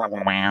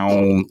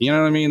know what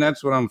I mean?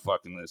 That's what I'm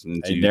fucking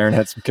listening to. Hey, Darren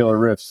had some killer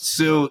riffs.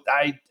 So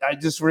I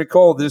just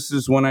recall this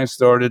is when I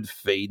started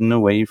fading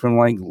away from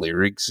like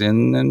lyrics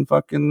and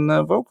fucking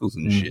vocals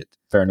and shit.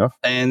 Fair enough.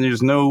 And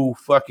there's no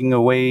fucking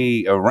a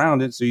way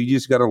around it. So you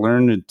just got to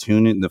learn to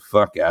tune it the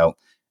fuck out.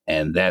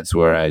 And that's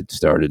where I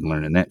started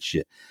learning that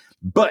shit.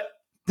 But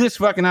this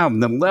fucking album,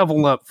 the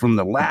level up from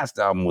the last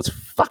album was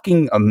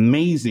fucking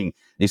amazing.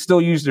 They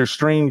still use their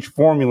strange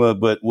formula,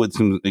 but with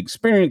some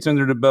experience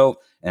under the belt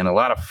and a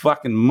lot of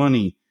fucking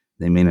money,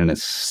 they made an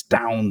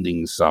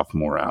astounding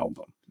sophomore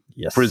album.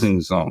 Yes. Prison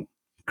Song,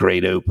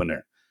 great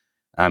opener.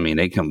 I mean,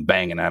 they come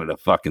banging out of the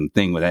fucking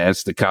thing with that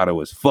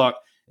staccato as fuck.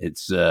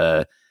 It's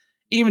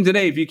even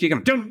today, if you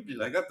kick them, you're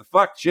like, what the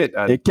fuck, shit.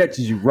 It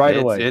catches you right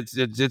away. It's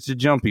a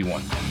jumpy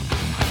one.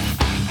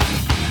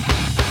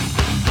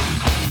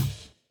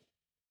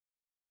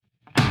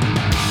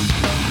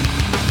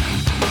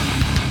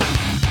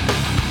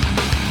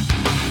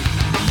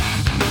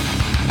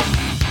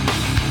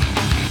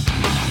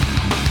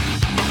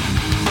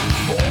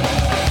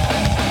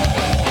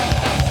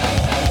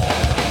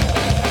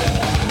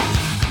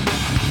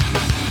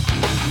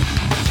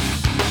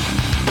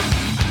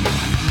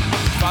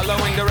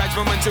 Following the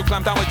movement to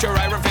clamp down with your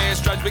iron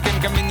fist. Drugs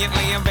became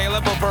conveniently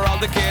available for all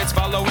the kids.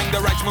 Following the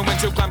movement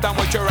to clamp down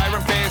with your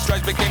iron fist.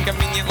 Drugs became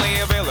conveniently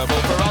available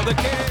for all the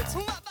kids.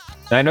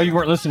 I know you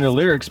weren't listening to the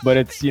lyrics, but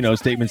it's,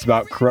 statements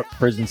about corrupt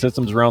prison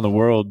systems around the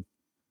world.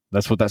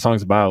 That's what that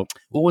song's about.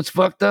 Well, what's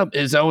fucked up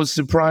is I was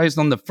surprised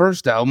on the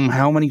first album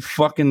how many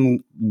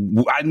fucking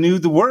I knew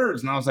the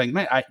words, and I was like,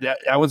 man,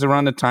 I was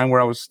around the time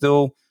where I was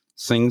still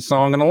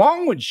sing-songing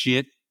along with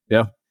shit.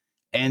 Yeah.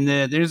 And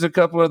there's a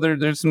couple other,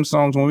 there's some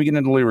songs when we get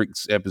into the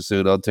lyrics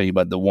episode, I'll tell you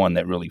about the one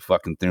that really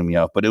fucking threw me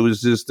off. But it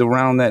was just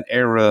around that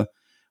era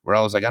where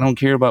I was like, I don't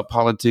care about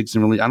politics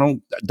and really,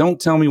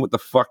 don't tell me what the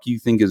fuck you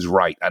think is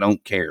right. I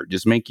don't care.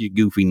 Just make your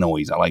goofy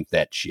noise. I like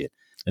that shit.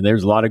 And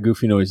there's a lot of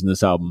goofy noise in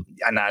this album.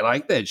 And I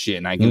like that shit.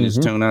 And I can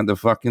just tone out the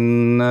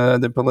fucking,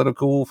 the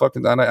political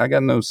fucking, I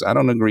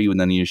don't agree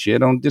with any of your shit.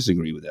 I don't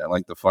disagree with that. I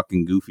like the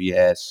fucking goofy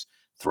ass,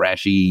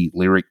 thrashy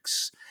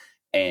lyrics.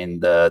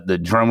 And the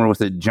drummer with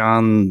the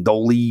John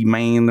Doley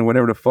man or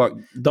whatever the fuck.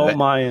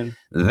 Dolmayan.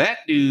 That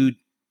dude.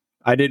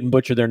 I didn't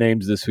butcher their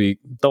names this week.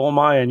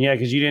 Dolmayan, yeah,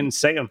 because you didn't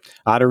say them.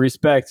 Out of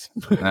respect.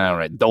 All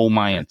right,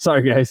 Dolmayan.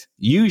 Sorry, guys.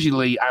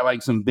 Usually, I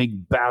like some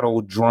big battle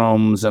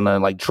drums and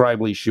like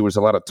tribally shit with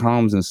a lot of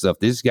toms and stuff.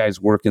 This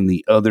guy's working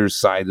the other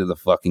side of the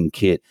fucking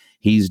kit.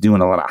 He's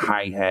doing a lot of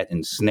hi-hat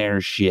and snare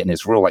shit, and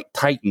it's real like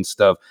tight and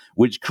stuff,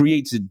 which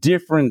creates a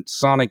different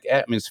sonic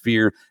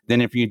atmosphere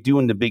than if you're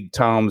doing the big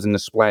toms and the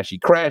splashy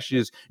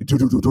crashes.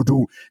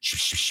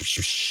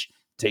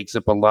 Takes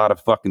up a lot of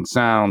fucking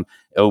sound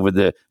over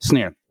the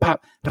snare.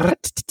 Pop.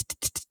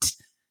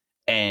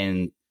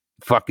 And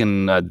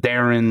fucking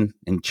Darren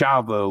and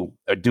Chavo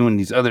are doing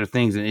these other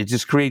things, and it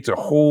just creates a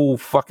whole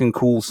fucking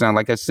cool sound.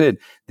 Like I said,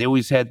 they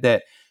always had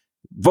that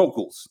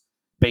vocals,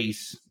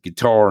 bass,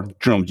 guitar,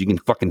 drums. You can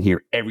fucking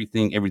hear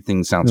everything.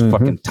 Everything sounds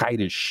fucking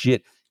tight as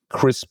shit,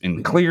 crisp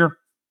and clear.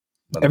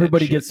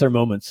 Everybody gets their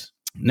moments.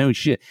 No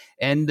shit.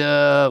 And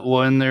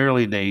well, in the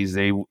early days,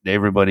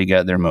 everybody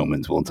got their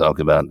moments. We'll talk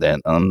about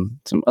that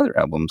on some other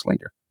albums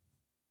later.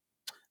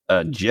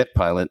 Jet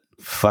Pilot,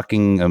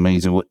 fucking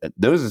amazing.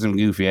 Those are some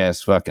goofy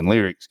ass fucking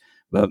lyrics,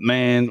 but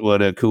man,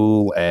 what a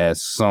cool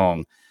ass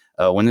song.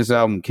 When this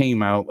album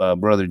came out,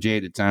 Brother Jay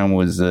at the time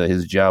was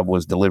his job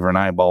was delivering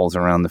eyeballs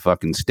around the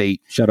fucking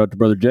state. Shout out to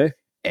Brother Jay.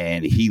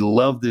 And he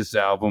loved this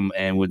album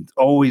and would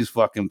always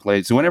fucking play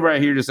it. So whenever I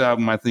hear this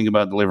album, I think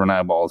about delivering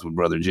eyeballs with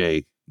Brother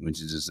Jay,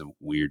 which is just a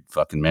weird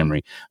fucking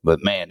memory.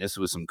 But man, this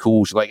was some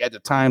cool shit. Like at the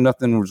time,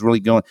 nothing was really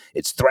going.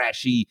 It's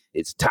thrashy.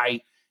 It's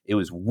tight. It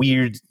was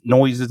weird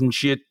noises and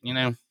shit,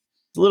 a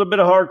little bit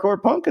of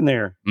hardcore punk in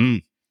there.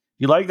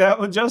 You like that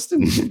one,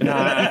 Justin? No,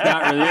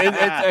 not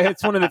really.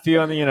 It's one of the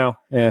few. Yeah,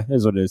 it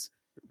is what it is.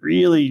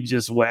 Really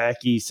just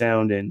wacky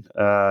sounding.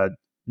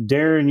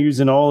 Darren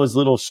using all his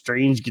little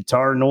strange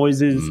guitar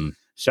noises.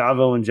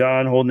 Chavo and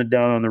John holding it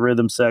down on the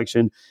rhythm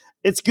section.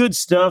 It's good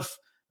stuff.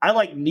 I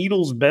like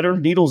Needles better.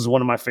 Needles is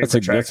one of my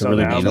favorite tracks on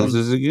the album. Needles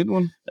is a good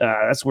one.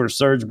 That's where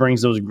Serge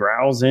brings those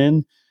growls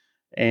in.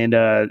 And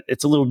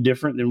it's a little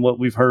different than what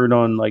we've heard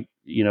on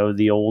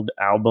the old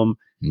album.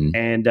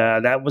 And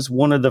that was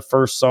one of the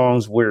first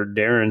songs where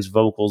Darren's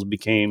vocals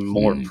became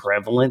more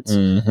prevalent,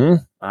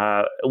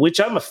 which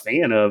I'm a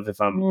fan of.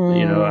 If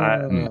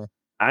I'm,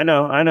 I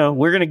know.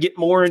 We're gonna get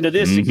more into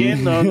this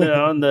again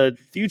on the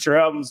future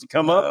albums to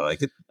come up. I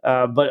like it.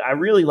 But I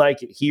really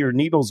like it here.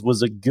 Needles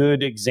was a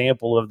good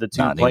example of the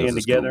two playing Needles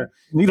is together.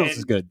 cool. Needles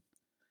is good.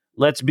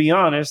 Let's be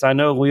honest. I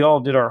know we all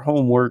did our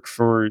homework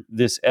for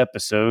this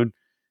episode.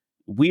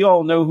 We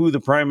all know who the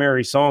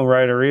primary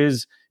songwriter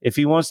is. If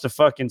he wants to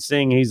fucking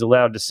sing, he's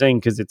allowed to sing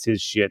because it's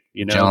his shit,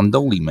 you know? John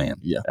Doley, man.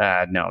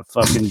 Yeah. No,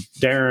 fucking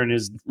Darren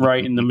is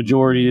writing the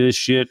majority of this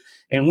shit.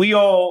 And we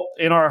all,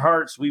 in our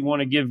hearts, we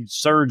want to give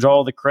Serge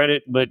all the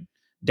credit, but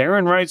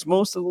Darren writes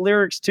most of the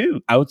lyrics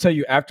too. I will tell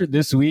you, after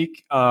this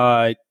week,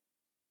 I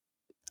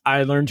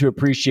learned to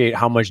appreciate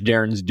how much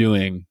Darren's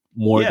doing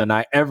more than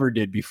I ever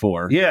did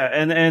before. Yeah,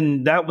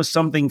 and that was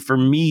something for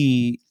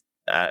me.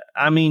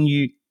 I mean,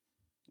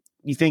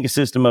 you think of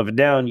System of a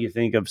Down, you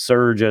think of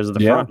Serge as the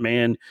front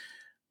man.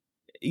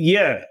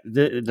 Yeah,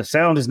 the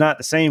sound is not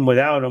the same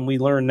without him. We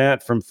learned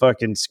that from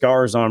fucking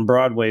Scars on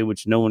Broadway,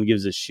 which no one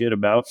gives a shit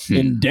about.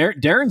 And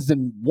Darren's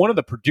one of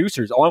the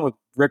producers, along with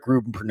Rick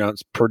Rubin,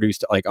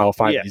 produced like all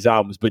 5 of these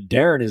albums. But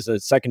Darren is a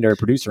secondary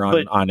producer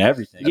on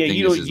everything. Yeah,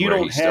 you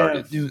don't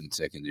have doing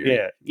secondary.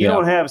 Yeah, you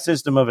don't have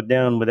System of a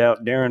Down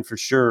without Darren for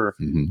sure.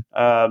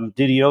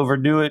 Did he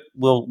overdo it?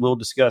 We'll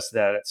discuss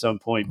that at some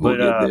point. We'll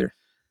get there.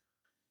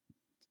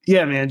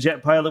 Yeah, man,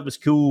 Jet Pilot was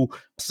cool.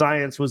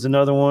 Science was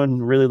another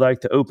one. Really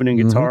liked the opening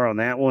guitar on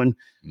that one.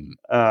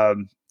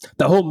 The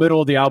whole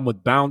middle of the album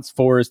with Bounce,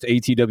 Forest,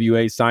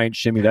 ATWA, Science,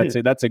 Shimmy.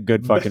 That's a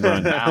good fucking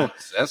run.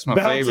 Bounce. That's my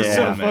Bounce favorite is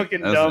so one.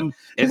 fucking dumb.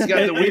 It's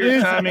got the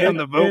weird timing on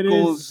the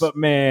vocals, but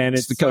man,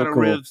 it's the so kind of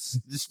cool. riffs,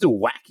 just the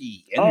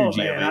wacky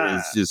energy of it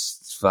is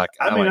just fuck.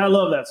 I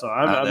love that song.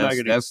 I'm not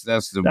gonna.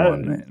 That's the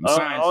one, man.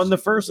 On the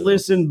first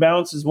listen,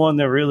 Bounce is one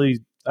that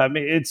really. I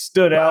mean, it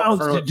stood out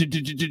for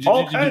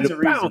all kinds of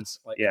reasons.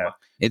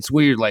 It's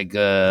weird. Like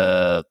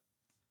the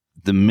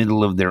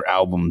middle of their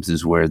albums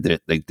is where the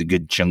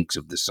good chunks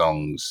of the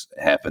songs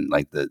happen.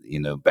 Like the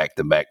back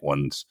to back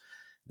ones.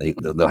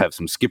 They'll have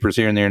some skippers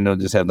here and there, and they'll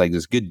just have like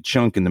this good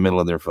chunk in the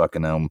middle of their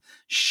fucking album.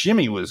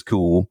 Shimmy was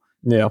cool.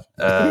 Yeah,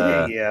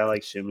 I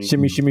like Shimmy.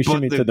 Shimmy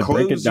to the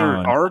break it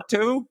down.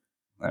 Arto.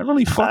 I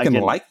really fucking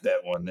like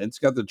that one. It's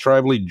got the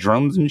tribally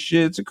drums and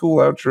shit. It's a cool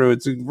outro.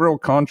 It's a real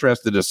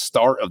contrast to the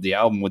start of the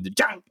album with the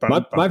jump.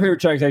 My favorite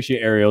track is actually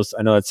Aerials.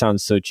 I know that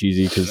sounds so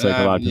cheesy because like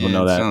a lot of people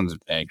know that. Sounds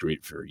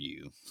accurate for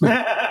you.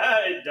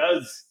 It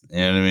does. You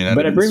know what I mean?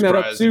 But I bring that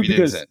up too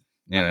because a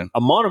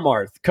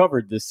Monomarth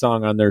covered this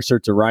song on their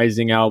Search of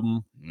Rising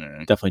album.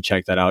 Definitely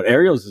check that out.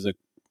 Aerials is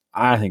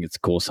I think it's a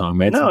cool song,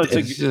 man.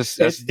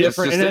 It's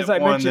different. And as I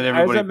mentioned,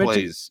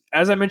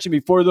 as I mentioned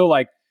before, though,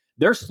 like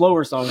their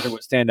slower songs are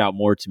what stand out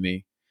more to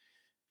me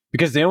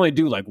because they only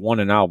do like one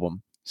an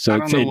album, so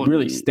it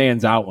really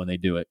stands out when they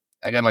do it.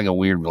 I got like a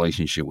weird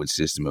relationship with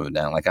System of a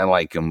Down. Like I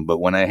like them, but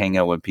when I hang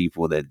out with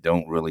people that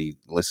don't really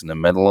listen to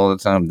metal all the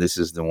time, this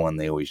is the one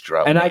they always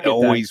drop. And I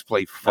always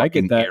play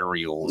fucking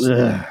Aerials.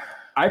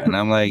 And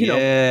I'm like,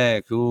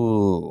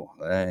 cool.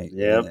 Right,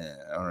 yeah,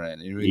 all right,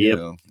 here we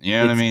go. You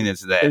know what I mean?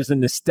 It's that. There's a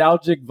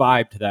nostalgic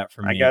vibe to that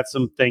for me. I got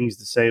some things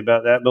to say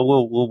about that, but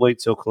we'll wait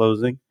till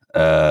closing.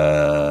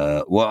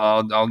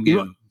 Well, I'll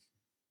give.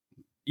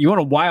 You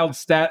want a wild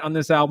stat on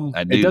this album?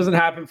 I do. It doesn't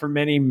happen for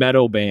many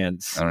metal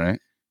bands. All right.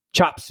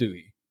 Chop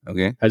Suey.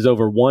 Okay. Has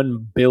over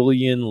 1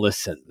 billion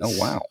listens. Oh,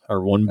 wow.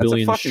 Or 1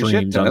 billion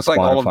streams on That's Spotify. like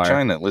all of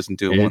China listen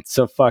to it once. It's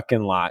a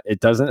fucking lot. It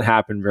doesn't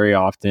happen very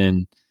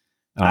often.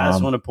 I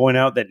just want to point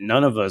out that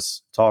none of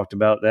us talked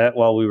about that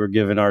while we were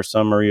giving our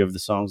summary of the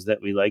songs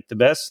that we like the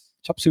best.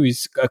 Chop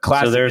Suey's a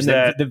classic. So there's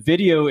that. The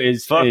video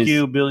is... Fuck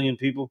you, billion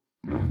people.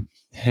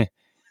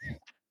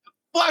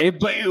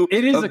 It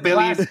is a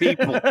billion classic.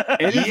 people.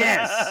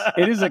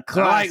 It is a classic.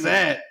 I like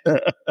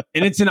that.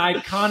 And it's an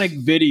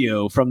iconic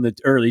video from the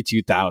early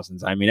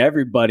 2000s. I mean,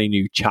 everybody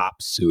knew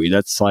Chop Suey.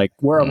 That's like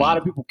where a lot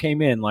of people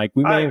came in. Like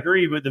I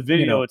agree, but the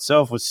video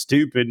itself was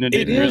stupid. And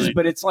it is,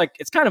 but it's like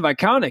it's kind of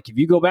iconic. If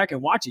you go back and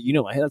watch it,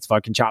 hey, that's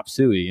fucking Chop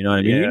Suey. You know what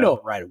I mean? Yeah. You know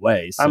it right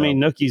away. So. I mean,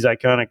 Nookie's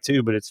iconic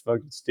too, but it's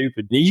fucking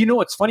stupid. You know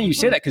what's funny? You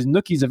say that because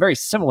Nookie's a very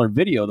similar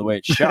video the way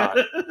it's shot.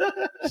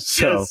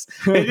 So yes,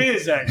 it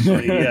is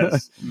actually,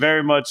 yes,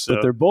 very much so.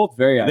 But they're both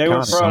very iconic. They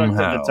were product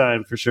at the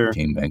time for sure.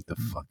 Came back to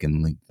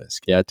fucking Link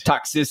Biscuit. Yeah,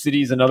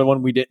 Toxicity is another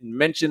one we didn't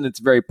mention. It's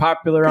very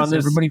popular on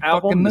this everybody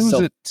album. Fucking knows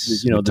it.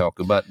 We talk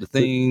about the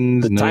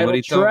things the title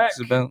nobody track, talks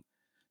about.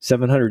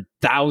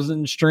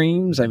 700,000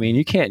 streams. I mean,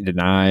 you can't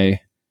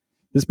deny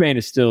this band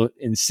is still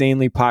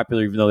insanely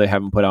popular, even though they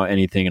haven't put out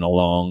anything in a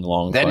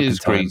long That is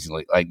time. crazy.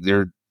 Like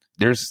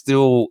they're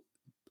still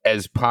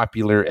as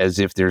popular as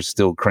if they're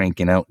still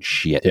cranking out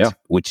shit,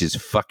 which is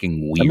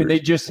fucking weird. I mean, they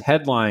just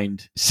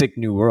headlined Sick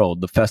New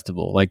World, the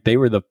festival. Like, they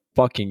were the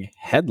fucking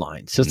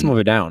headline. System of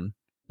a Down.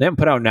 They haven't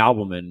put out an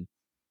album in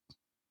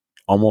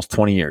almost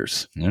 20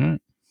 years.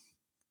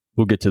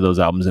 We'll get to those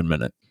albums in a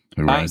minute.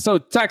 Right. So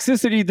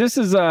Toxicity, this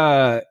is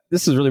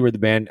really where the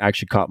band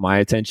actually caught my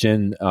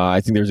attention. I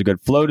think there's a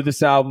good flow to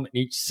this album.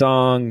 Each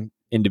song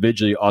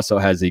individually also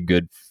has a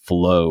good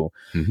flow.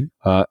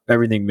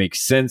 Everything makes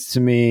sense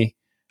to me.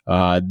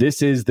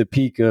 This is the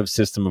peak of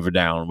System of a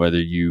Down,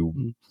 whether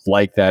you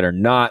like that or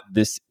not.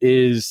 This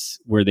is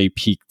where they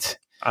peaked.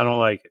 I don't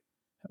like it.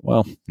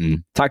 Well,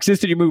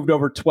 Toxicity moved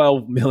over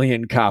 12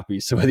 million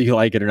copies. So whether you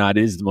like it or not,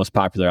 it is the most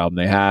popular album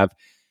they have.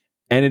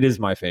 And it is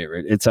my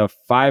favorite. It's a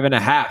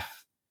 5.5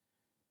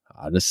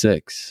 out of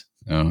 6.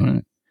 All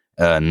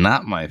right.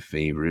 Not my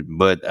favorite,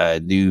 but I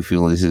do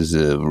feel this is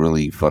a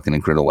really fucking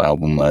incredible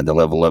album. The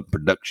level up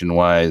production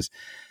wise.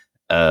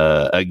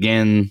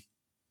 Again,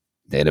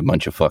 they had a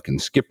bunch of fucking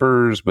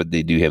skippers, but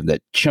they do have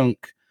that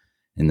chunk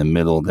in the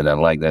middle that I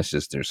like. That's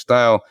just their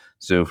style.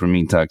 So for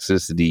me,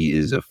 Toxicity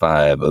is a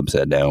 5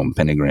 upside down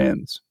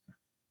pentagrams.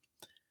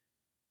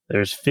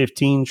 There's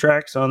 15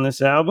 tracks on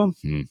this album.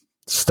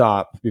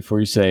 Stop before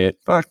you say it.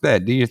 Fuck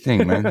that. Do your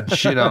thing, man.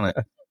 Shit on it.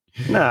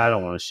 No, I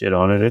don't want to shit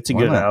on it. It's a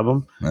good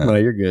album. No,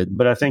 you're good.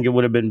 But I think it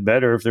would have been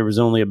better if there was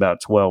only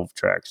about 12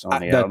 tracks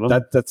on the album.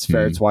 That's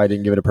fair. It's why I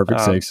didn't give it a perfect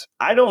 6.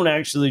 I don't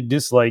actually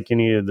dislike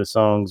any of the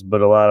songs,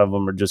 but a lot of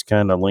them are just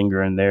kind of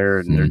lingering there,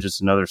 and they're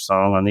just another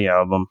song on the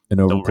album. And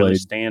don't overplayed. really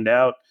stand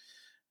out.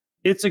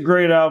 It's a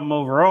great album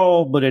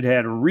overall, but it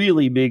had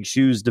really big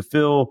shoes to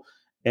fill,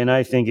 and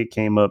I think it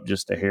came up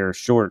just a hair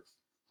short.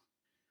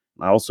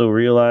 I also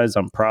realize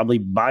I'm probably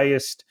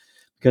biased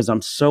because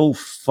I'm so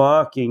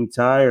fucking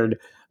tired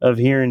of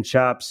hearing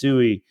Chop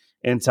Suey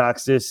and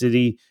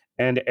Toxicity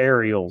and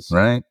Aerials.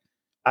 Right.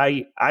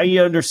 I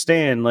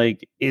understand,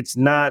 like, it's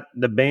not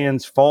the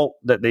band's fault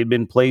that they've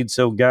been played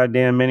so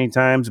goddamn many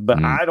times,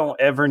 but I don't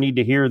ever need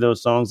to hear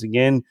those songs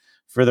again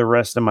for the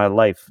rest of my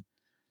life.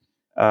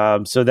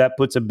 So that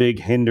puts a big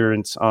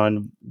hindrance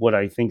on what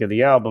I think of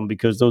the album,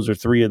 because those are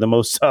 3 of the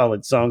most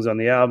solid songs on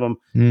the album.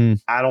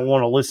 I don't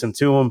want to listen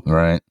to them.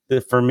 Right.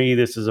 For me,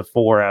 this is a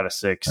 4 out of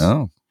 6.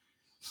 Oh.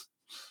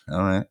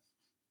 All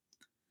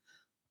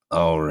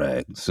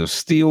right. So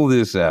Steal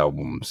This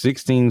album,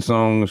 16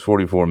 songs,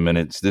 44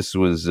 minutes. This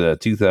was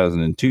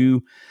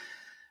 2002.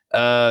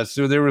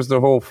 So there was the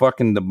whole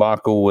fucking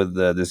debacle with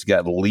this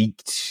got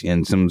leaked,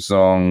 and some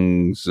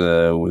songs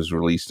was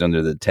released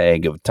under the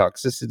tag of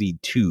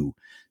Toxicity 2.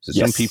 So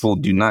some people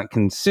do not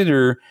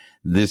consider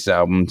this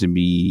album to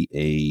be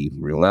a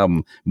real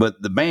album.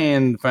 But the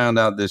band found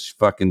out this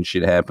fucking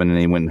shit happened, and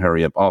they went and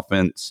hurry up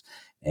offense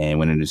and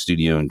went into the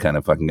studio and kind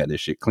of fucking got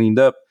this shit cleaned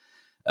up.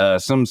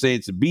 Some say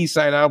it's a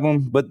B-side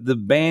album, but the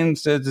band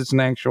says it's an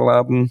actual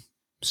album,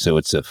 so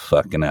it's a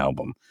fucking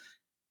album.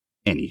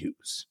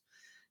 Anywho's.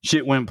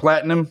 Shit went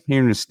platinum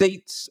here in the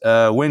States,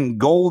 went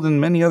gold in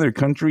many other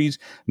countries,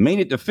 made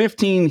it to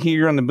 15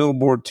 here on the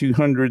Billboard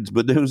 200s,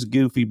 but those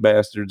goofy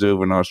bastards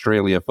over in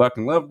Australia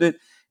fucking loved it,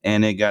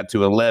 and it got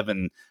to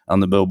 11 on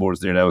the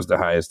Billboards there. That was the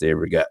highest they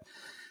ever got.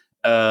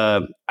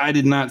 I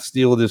did not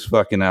steal this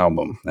fucking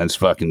album. That's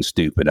fucking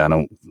stupid.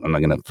 I'm not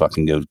gonna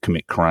fucking go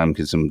commit crime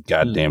because some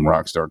goddamn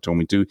rock star told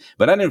me to,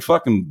 but I didn't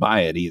fucking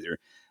buy it either.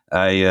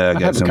 I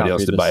got somebody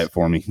else to buy it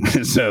for me.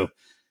 So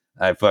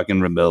I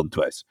fucking rebelled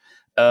twice.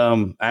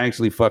 I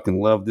actually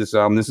fucking love this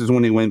album. This is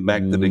when he went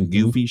back to the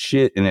goofy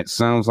shit, and it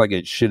sounds like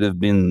it should have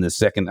been the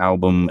second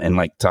album, and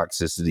like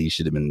Toxicity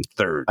should have been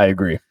third. I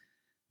agree.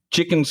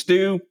 Chicken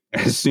Stew,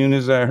 as soon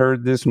as I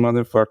heard this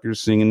motherfucker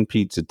singing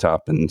pizza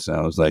toppings,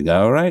 I was like,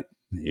 all right,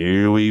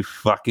 here we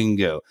fucking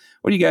go.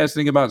 What do you guys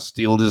think about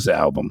Steal This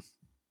album?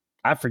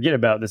 I forget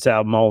about this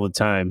album all the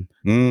time,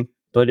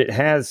 but it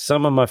has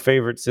some of my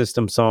favorite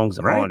System songs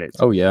on it.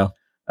 Oh, yeah.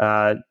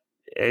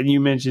 And you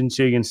mentioned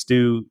Chicken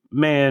Stew.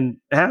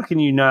 Man, how can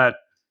you not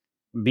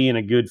be in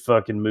a good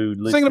fucking mood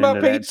listening about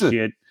to pizza. that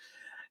shit?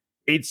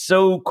 It's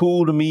so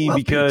cool to me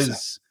because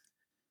pizza.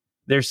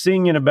 They're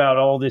singing about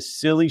all this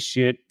silly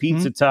shit,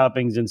 pizza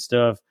toppings and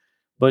stuff,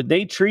 but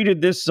they treated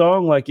this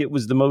song like it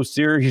was the most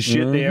serious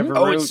shit they ever wrote.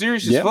 Oh, it's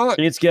serious as fuck.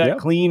 It's got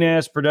clean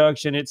ass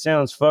production. It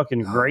sounds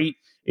fucking great.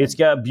 It's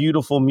got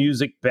beautiful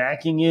music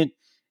backing it.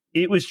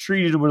 It was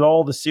treated with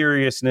all the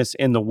seriousness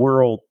in the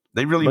world.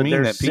 They really but mean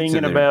they're that pizza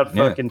singing there. about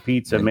fucking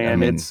pizza, man. I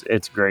mean,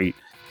 it's great.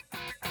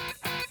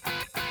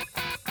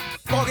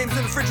 Ball games in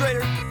the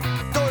refrigerator,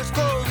 doors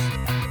closed,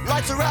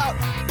 lights are out,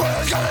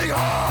 but it's getting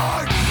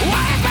hard.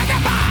 What is making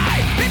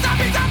pie? Pizza,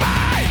 pizza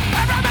pie.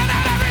 Every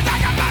minute, every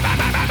second, bye,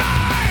 bye, bye, bye,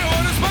 bye.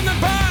 What is pumpkin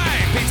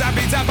pie? Pizza,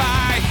 pizza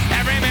pie.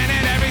 Every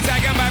minute, every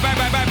second, bye, bye,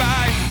 bye, bye,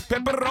 bye.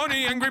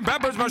 Pepperoni and green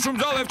peppers,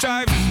 mushrooms, olive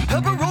chive.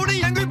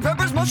 Pepperoni and green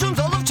peppers,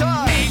 mushrooms, olive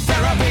chive. Me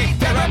therapy,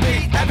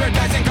 therapy.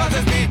 Advertising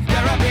causes me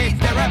therapy,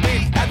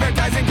 therapy.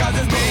 Advertising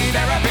causes me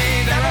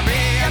therapy, therapy.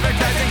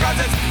 Advertising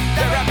causes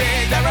therapy,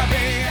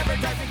 therapy.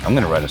 Advertising. I'm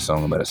going to write a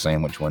song about a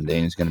sandwich one day,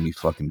 and it's going to be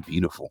fucking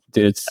beautiful.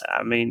 Dude,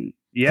 I mean,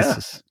 yeah.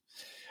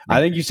 I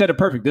think you said it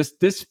perfect. This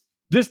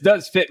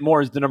does fit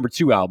more as the number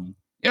 2 album.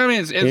 Yeah, I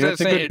mean,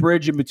 it's a good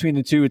bridge in between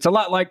the two. It's a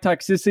lot like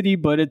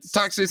Toxicity, but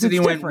Toxicity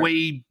it's went different.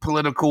 way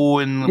political,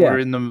 and we're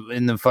in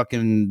the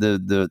fucking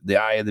the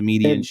eye of the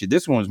media and shit.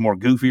 This one was more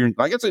goofier.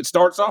 Like I said, it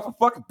starts off with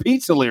fucking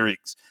pizza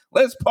lyrics.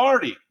 Let's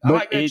party. I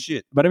like that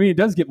shit. But I mean, it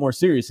does get more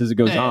serious as it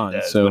goes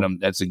on. So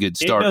that's a good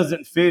start. It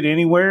doesn't fit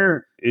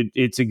anywhere.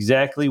 It's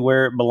exactly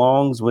where it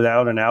belongs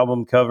without an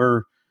album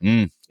cover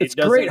It's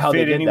doesn't great how they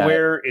fit did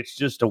anywhere. It's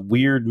just a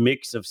weird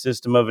mix of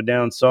System of a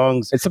Down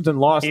songs. It's something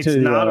lost It's to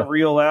not a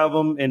real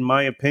album, in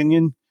my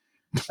opinion.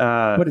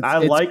 But I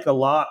like a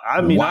lot.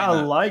 I mean, Why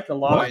I not? like a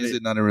lot Why of is it.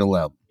 it not a real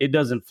album? It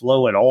doesn't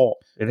flow at all.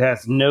 It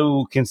has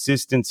no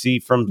consistency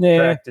from Yeah.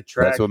 track to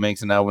track. That's what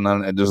makes an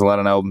album. There's a lot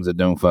of albums that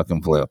don't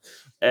fucking flow.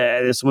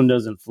 This one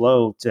doesn't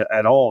flow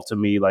at all to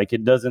me. Like,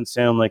 it doesn't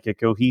sound like a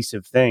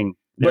cohesive thing.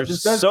 But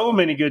There's so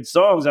many good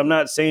songs. I'm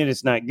not saying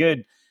it's not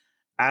good.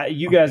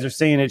 You guys are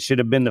saying it should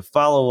have been the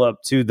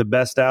follow-up to the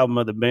best album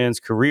of the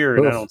band's career,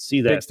 and I don't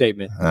see big that.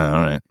 statement. All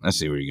right, I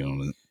see where you're going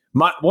with it.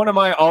 One of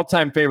my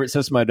all-time favorite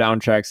System of a Down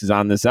tracks is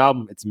on this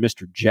album. It's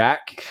Mr.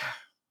 Jack.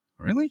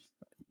 Really?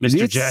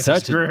 Mr. It's Jack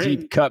such is a great.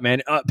 deep cut,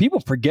 man. People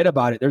forget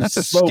about it. There's That's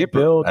a a slow skipper.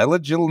 build. I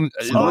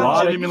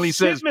legitimately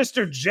says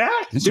Mr.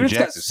 Jack. Mr. Dude, it's got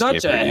Jack's a such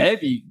skipper, a dude.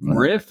 heavy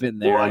riff in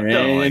there, What man.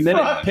 the And then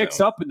fuck? it picks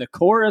up in the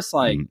chorus.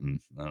 Like,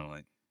 I don't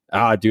like.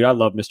 dude, I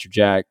love Mr.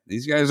 Jack.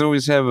 These guys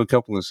always have a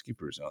couple of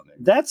skippers on there.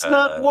 That's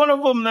not one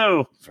of them,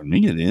 though. For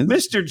me, it is.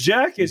 Mr.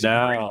 Jack is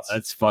No, great.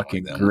 that's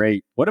fucking that one.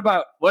 great. What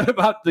about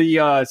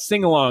the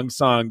sing-along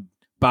song,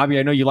 Bobby?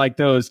 I know you like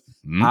those.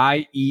 Hmm?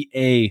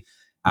 IEAIAIO.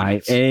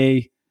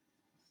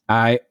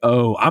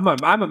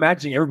 I'm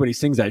imagining everybody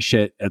sings that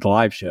shit at the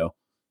live show.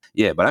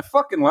 Yeah, but I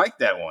fucking like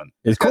that one.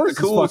 Of Got course,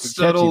 the cool, it's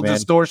fucking subtle catchy, man.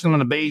 distortion on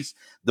the bass,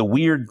 the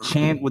weird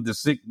chant with the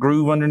sick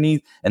groove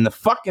underneath, and the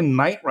fucking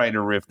Knight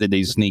Rider riff that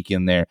they sneak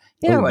in there.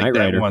 Yeah, I Ooh, like Knight that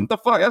Rider. one. The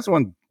fuck, that's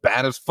one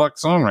bad as fuck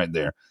song right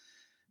there.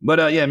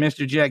 But yeah,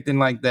 Mr. Jack didn't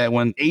like that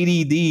one.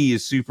 ADD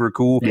is super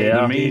cool.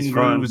 Yeah, the main he's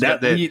fun. groove's got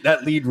that.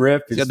 That lead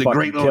riff It's is got the fucking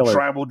great little killer.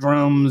 tribal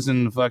drums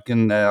and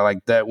fucking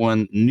like that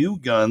one.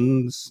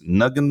 Nuggins.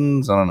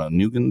 I don't know.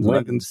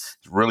 Nuggins. It's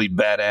really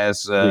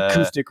badass. The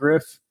acoustic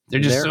riff. They're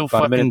in just there, so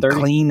about a minute fucking 30.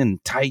 clean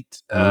and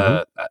tight.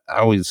 I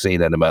always say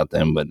that about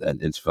them, but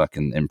it's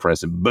fucking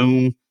impressive.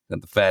 Boom.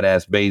 Got the fat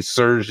ass bass.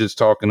 Serge just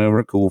talking over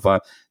it. Cool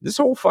vibe. This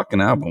whole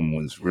fucking album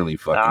was really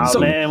fucking Oh,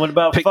 cool. man. What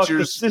about Fuck the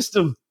Pictures.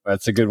 System?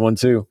 That's a good one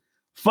too.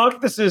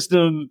 Fuck the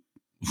System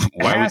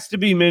Why has to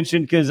be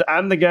mentioned because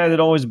I'm the guy that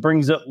always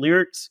brings up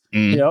lyrics.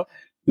 Mm. Yep.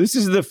 This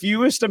is the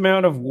fewest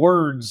amount of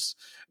words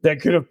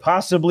that could have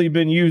possibly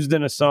been used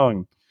in a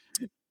song.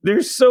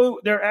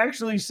 They're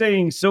actually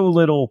saying so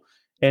little,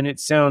 and it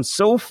sounds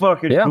so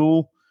fucking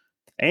cool.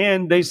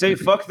 And they say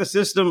 "fuck the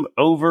system"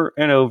 over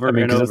and over I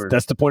mean, and 'cause over.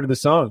 that's the point of the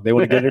song. They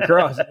want to get it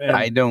across. Man.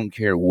 I don't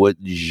care what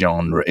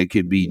genre. It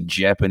could be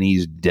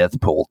Japanese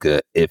death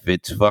polka. If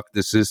it's fuck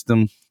the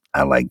system,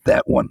 I like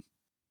that one.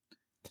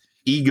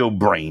 Ego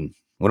Brain.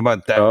 What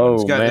about that Oh,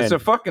 one? man. It's a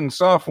fucking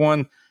soft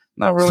one.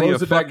 Not really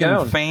Slows a it back fucking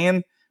down.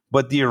 fan,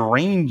 but the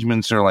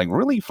arrangements are like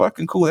really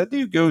fucking cool. That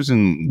dude goes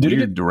in Dude,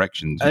 weird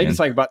directions. I think man. it's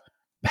like about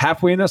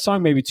halfway in that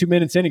song, maybe 2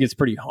 minutes in, it gets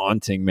pretty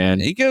haunting, man.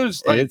 He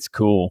goes like It's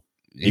cool.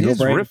 Ego his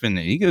Brain. riff in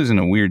it. He goes in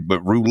a weird,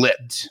 but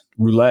roulette.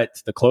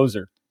 Roulette, the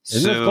closer.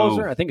 Isn't it the So-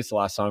 closer? I think it's the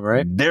last song,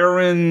 right?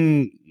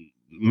 Darren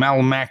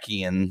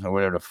Malmakian, or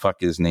whatever the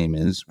fuck his name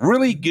is.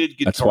 Really good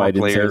guitar That's why I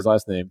didn't say player his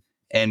last name.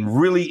 and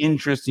really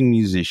interesting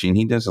musician.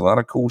 He does a lot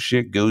of cool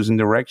shit, goes in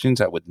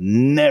directions I would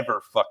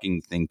never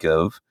fucking think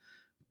of.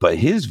 But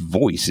his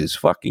voice is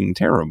fucking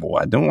terrible.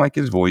 I don't like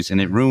his voice,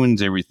 and it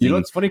ruins everything. You know,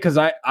 it's funny because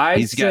I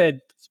He's got- said,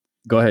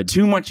 go ahead.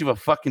 Too much of a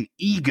fucking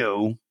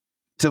ego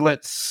to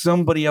let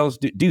somebody else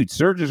do. Dude,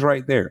 Serge is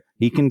right there.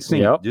 He can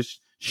sing. Yep.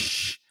 Just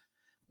shh.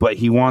 But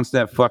he wants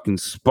that fucking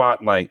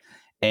spotlight,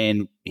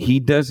 and he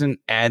doesn't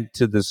add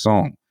to the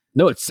song.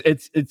 No, it's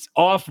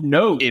off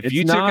note. If It's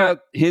you not, took out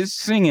his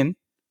singing,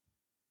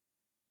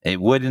 it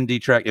wouldn't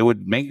detract. It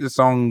would make the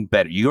song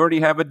better. You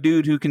already have a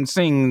dude who can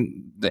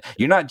sing.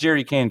 You're not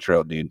Jerry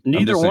Cantrell, dude.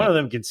 Neither one of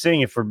them can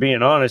sing. If we're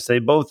being honest, they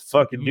both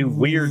fucking do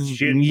weird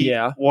shit.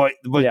 Yeah. What?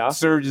 But Yeah.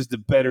 Serge is the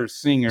better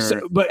singer,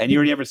 and you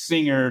already have a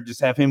singer.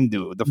 Just have him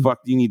do it. What the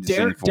fuck do you need to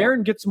sing for?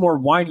 Darren gets more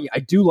whiny. I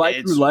do like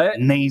It's roulette.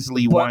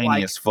 nasally, but, whiny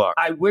like, as fuck.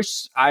 I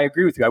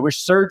agree with you. I wish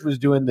Serge was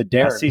doing the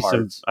Darren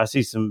parts. I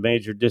see some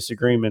major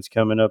disagreements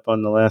coming up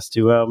on the last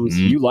two albums.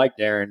 Mhm. You like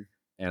Darren,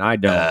 and I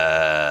don't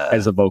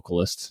as a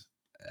vocalist.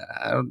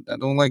 I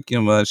don't like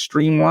him.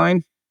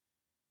 Streamline.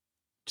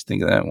 Just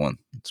think of that one.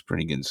 It's a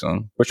pretty good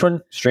song. Which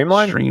one?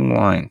 Streamline?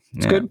 Streamline.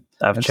 It's good.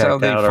 I've That's how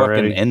checked they out fucking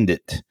already. end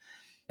it.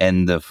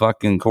 And the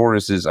fucking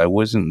chorus is, I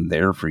wasn't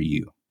there for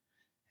you.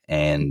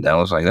 And I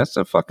was like, that's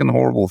a fucking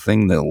horrible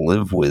thing to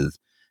live with.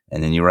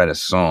 And then you write a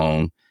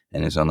song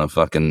and it's on a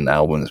fucking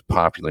album that's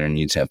popular and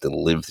you just have to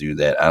live through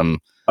that.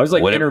 I was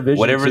like Intervision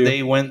whatever too.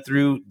 they went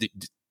through.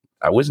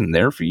 I wasn't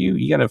there for you.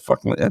 You gotta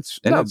fucking, that's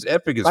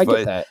epic as I fuck.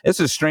 get that. It's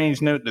a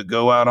strange note to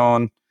go out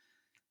on.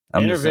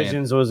 I'm just saying.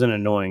 Intervisions was an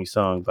annoying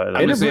song, by the way.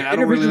 I'm just saying, I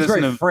don't really Intervision's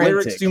listen very to frantic.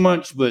 lyrics too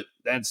much, but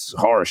that's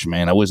harsh,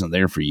 man. I wasn't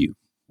there for you.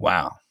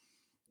 Wow.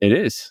 It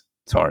is.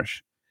 It's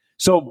harsh.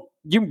 So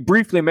you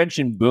briefly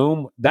mentioned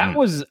Boom. That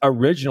was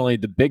originally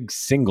the big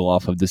single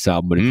off of this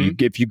album.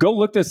 But if you go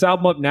look this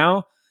album up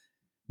now,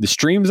 the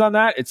streams on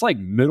that, it's like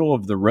middle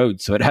of the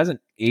road. So it hasn't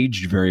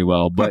aged very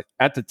well. But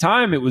at the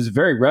time, it was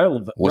very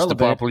relevant. What's the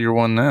popular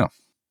one now?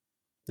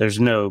 There's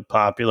no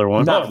popular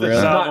one. Not off this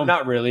really. album.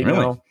 Not really.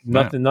 Really?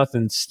 No.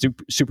 Nothing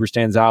super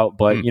stands out.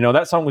 But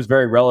that song was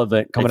very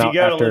relevant coming If you out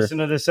gotta after listen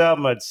to this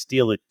album, I'd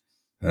steal it.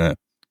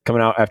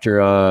 coming out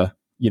after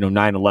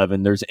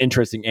 9/11. There's an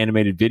interesting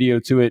animated video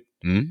to it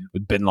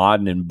with Bin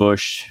Laden and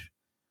Bush.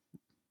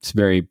 It's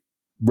very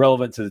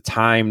relevant to the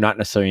time, not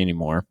necessarily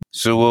anymore.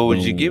 So what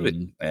would you give it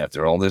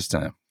after all this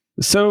time?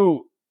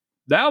 So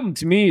the album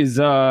to me is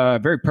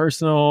very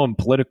personal and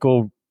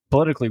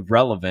politically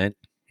relevant.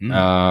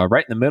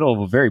 Right in the middle of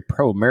a very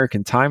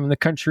pro-American time in the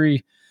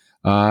country.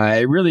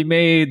 It really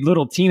made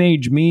little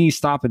teenage me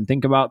stop and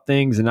think about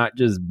things and not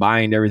just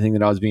buying everything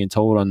that I was being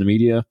told on the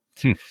media.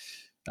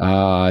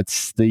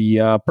 It's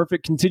the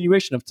perfect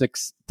continuation of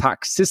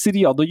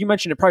Toxicity, although you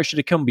mentioned it probably should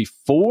have come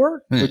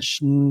before,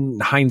 which in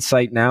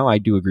hindsight now, I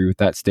do agree with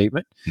that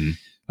statement.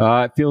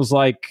 It feels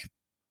like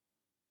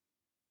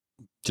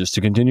just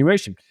a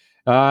continuation.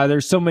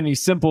 There's so many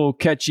simple,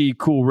 catchy,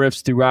 cool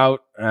riffs throughout.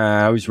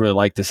 I always really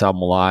like this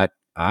album a lot.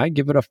 I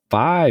give it a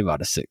 5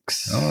 out of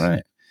 6. All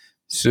right.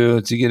 So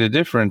to get a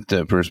different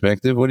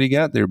perspective, what do you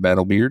got there,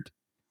 Battlebeard?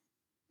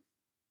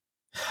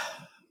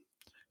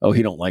 Oh,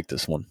 he don't like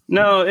this one.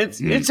 No, it's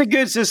a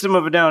good System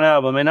of a Down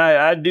album, and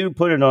I do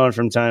put it on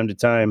from time to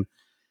time,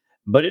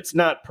 but it's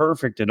not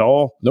perfect at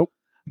all. Nope.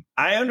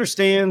 I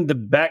understand the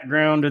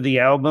background of the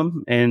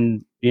album,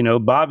 and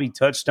Bobby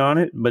touched on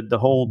it, but the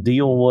whole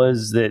deal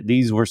was that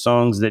these were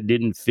songs that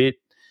didn't fit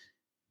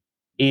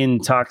in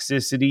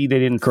Toxicity. They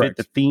didn't fit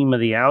the theme of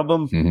the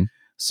album.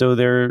 So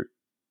they're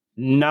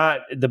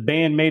not, the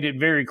band made it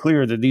very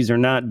clear that these are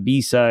not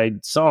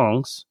B-side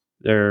songs.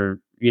 They're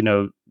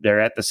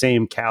at the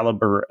same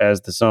caliber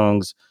as the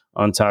songs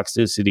on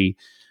Toxicity.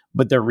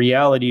 But the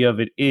reality of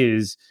it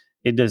is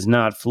it does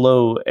not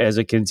flow as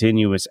a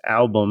continuous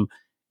album.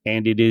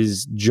 And it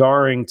is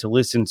jarring to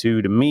listen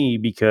to me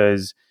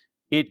because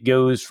it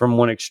goes from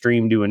one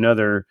extreme to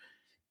another.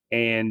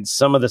 And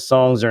some of the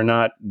songs are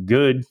not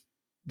good.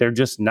 They're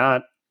just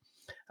not.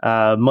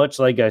 Much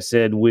like I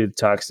said with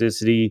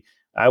Toxicity,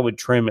 I would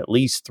trim at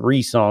least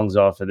 3 songs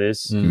off of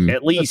this.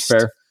 At least.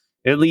 That's fair.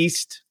 At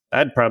least.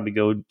 I'd probably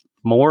go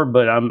more,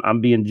 but I'm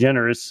being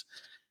generous.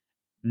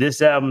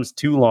 This album's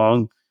too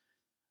long.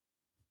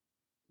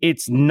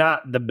 It's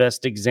not the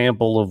best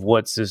example of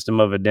what System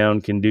of a Down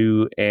can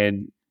do.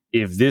 And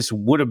if this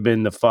would have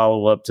been the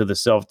follow-up to the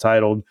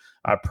self-titled,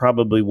 I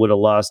probably would have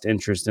lost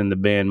interest in the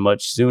band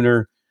much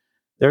sooner.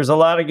 There's a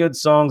lot of good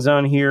songs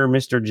on here,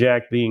 Mr.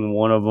 Jack being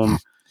one of them.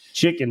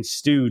 Chicken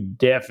Stew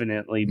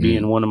definitely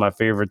being one of my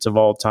favorites of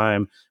all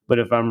time. But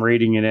if I'm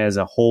rating it as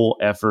a whole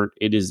effort,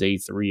 it is a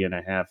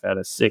 3.5 out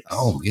of 6.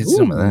 Oh, get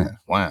some of that.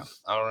 Wow.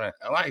 All right.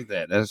 I like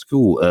that. That's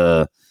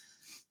cool.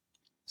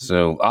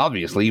 So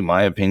obviously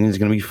my opinion is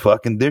going to be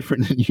fucking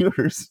different than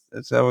yours.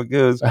 That's how it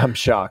goes. I'm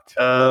shocked.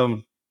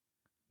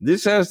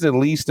 This has the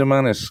least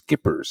amount of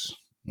skippers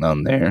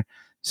on there.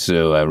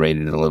 So I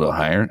rated it a little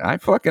higher. I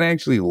fucking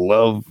actually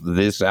love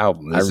this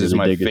album. This is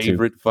my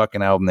favorite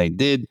fucking album they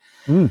did.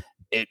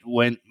 It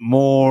went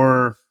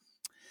more,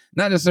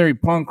 not necessarily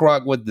punk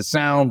rock with the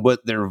sound,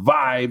 but their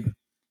vibe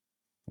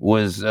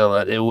was,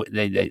 like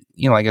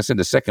I said,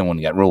 the second one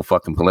got real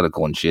fucking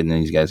political and shit. And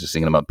these guys are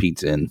singing about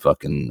pizza and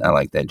fucking, I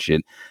like that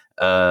shit.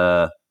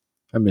 I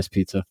miss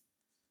pizza.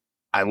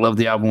 I love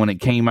the album when it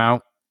came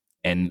out.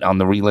 And on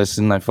the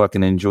re-listen, I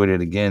fucking enjoyed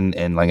it again.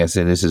 And like I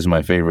said, this is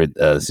my favorite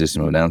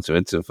System of a Down. So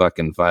it's a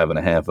fucking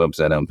 5.5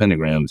 upside down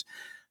pentagrams.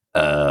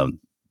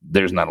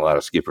 There's not a lot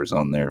of skippers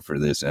on there for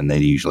this. And they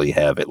usually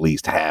have at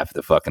least half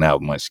the fucking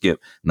album I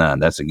skip. Nah,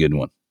 that's a good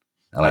one.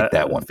 I like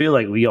that one. I feel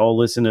like we all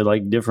listen to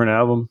like different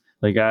album.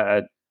 Like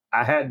I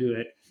had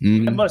to.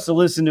 I must have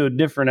listened to a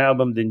different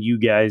album than you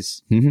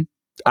guys.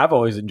 I've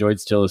always enjoyed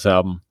Still's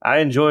album. I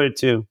enjoyed it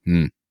too.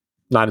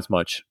 Not as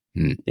much.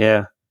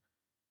 Yeah.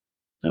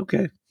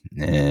 Okay.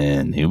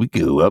 And here we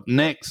go. Up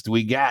next,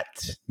 we got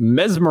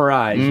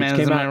Mesmerize,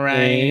 which came out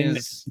in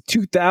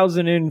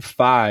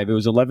 2005. It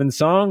was 11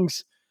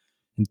 songs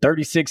in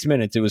 36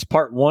 minutes. It was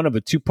part 1 of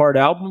a 2-part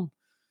album.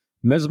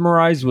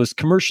 Mesmerize was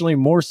commercially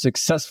more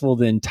successful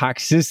than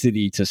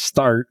Toxicity to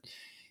start.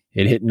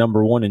 It hit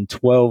number 1 in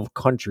 12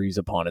 countries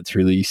upon its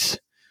release.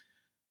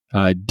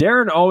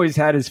 Darren always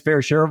had his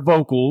fair share of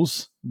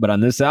vocals, but on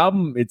this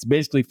album, it's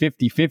basically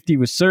 50-50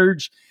 with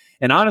Serge.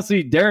 And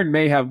honestly, Darren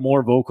may have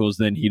more vocals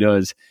than he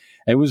does.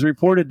 It was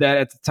reported that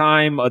at the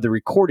time of the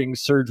recording,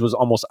 Serge was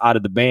almost out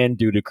of the band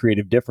due to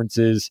creative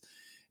differences.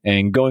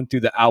 And going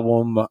through the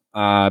album,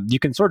 you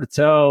can sort of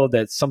tell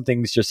that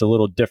something's just a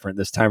little different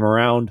this time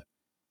around.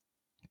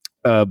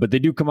 But they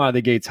do come out of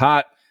the gates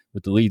hot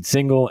with the lead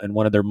single and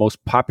one of their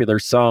most popular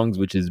songs,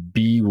 which is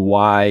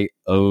BYOB.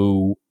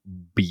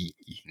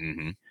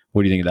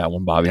 What do you think of that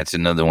one, Bobby? That's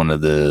another one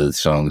of the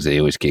songs they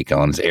always kick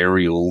on. It's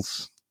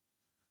Aerials.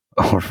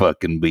 Or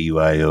fucking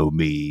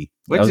BYOB.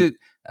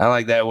 I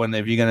like that one.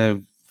 If you're going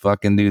to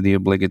fucking do the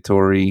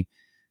obligatory,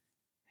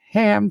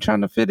 hey, I'm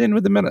trying to fit in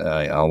with the minute.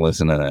 I'll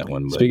listen to that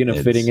one. Speaking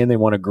of fitting in, they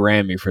won a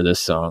Grammy for this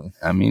song.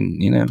 I mean,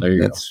 you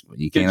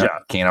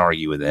can't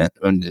argue with that.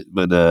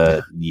 But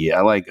yeah,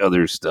 I like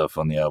other stuff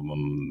on the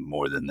album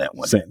more than that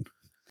one. Same.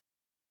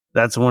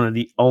 That's one of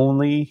the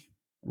only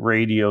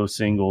radio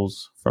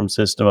singles from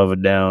System of a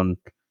Down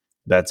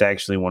that's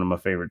actually one of my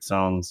favorite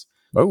songs.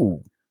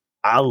 Oh,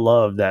 I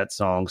love that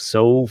song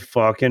so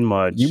fucking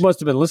much. you must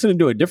have been listening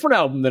to a different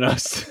album than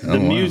us. The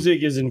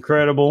music is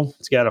incredible.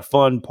 It's got a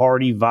fun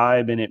party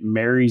vibe and it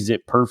marries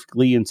it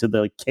perfectly into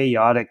the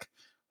chaotic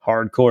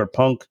hardcore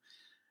punk.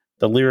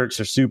 The lyrics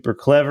are super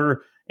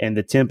clever and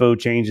the tempo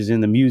changes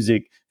in the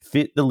music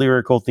fit the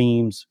lyrical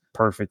themes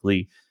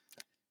perfectly.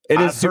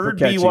 I've heard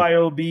catchy.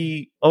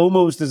 BYOB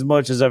almost as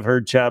much as I've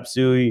heard Chop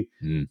Suey,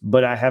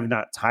 but I have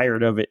not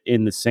tired of it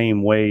in the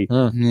same way.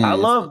 I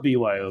love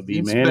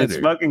BYOB, man. Better. It's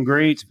fucking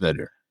great. It's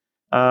better.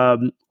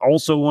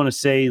 Also want to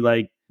say,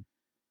 like,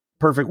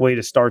 perfect way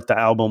to start the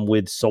album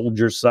with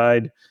Soldier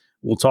Side.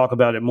 We'll talk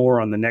about it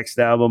more on the next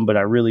album, but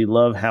I really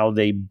love how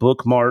they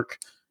bookmark,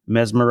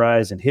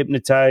 mesmerize, and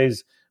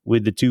hypnotize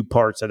with the two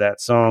parts of that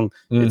song.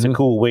 It's a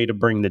cool way to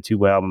bring the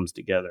two albums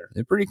together.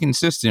 They're pretty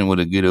consistent with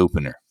a good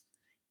opener.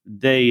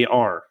 They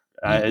are.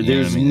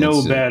 There's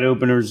no bad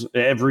openers.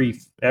 Every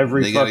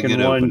they got a fucking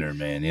good one. opener,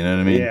 man. You know what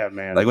I mean? Yeah,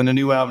 man. Like when the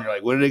new album, you're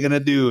like, what are they gonna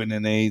do? And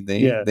then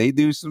they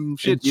do some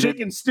shit. And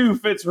chicken stew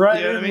fits right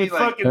You know in what I mean? with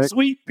Like- fucking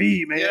sweet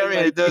pea, man. You know what I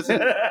mean? It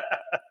doesn't.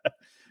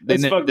 They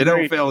don't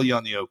great. fail you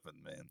on the open,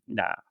 man.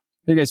 Nah. How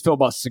do you guys feel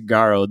about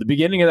Cigarro? The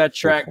beginning of that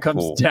track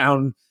comes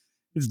down.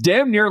 It's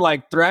damn near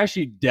like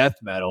thrashy death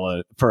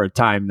metal for a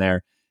time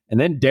there. And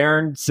then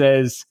Darren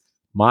says,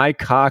 "My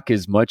cock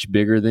is much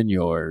bigger than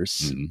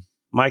yours."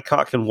 My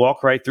cock can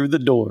walk right through the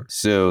door.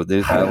 So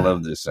I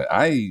love this.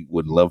 I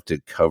would love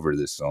to cover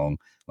this song.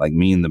 Like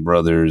me and the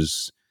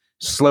brothers,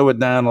 slow it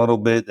down a little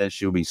bit. That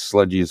should be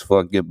sludgy as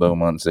fuck. Get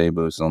Beaumont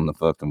Sabos on the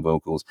fucking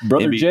vocals.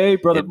 Brother Jay,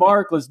 Brother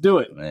Mark, let's do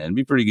it. Man, it'd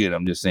be pretty good.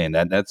 I'm just saying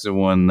that's the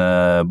one.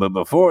 But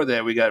before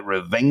that, we got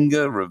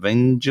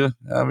Revenga.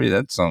 I mean,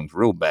 that song's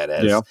real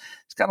badass. Yeah.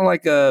 It's kind of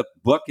like a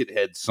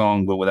Buckethead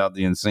song, but without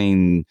the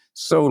insane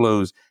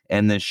solos.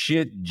 And the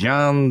shit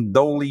John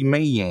Doley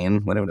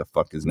Mayan, whatever the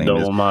fuck his name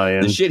is,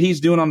 the shit he's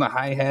doing on the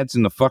hi-hats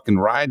and the fucking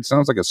ride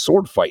sounds like a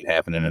sword fight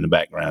happening in the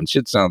background.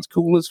 Shit sounds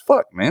cool as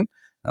fuck, man.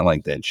 I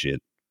like that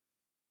shit.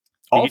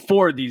 All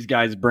four of these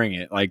guys bring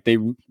it. Like they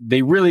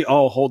really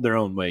all hold their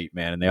own weight,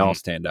 man, and they all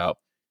stand out.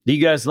 Do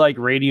you guys like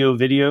Radio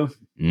Video?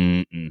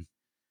 Mm-mm.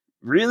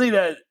 Really?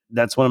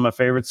 That's one of my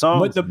favorite songs.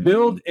 But the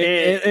build,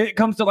 it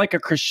comes to like a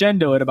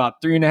crescendo at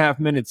about 3.5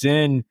 minutes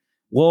in.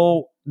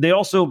 Well, they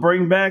also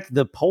bring back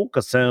the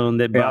polka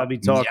sound that Bobby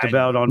talked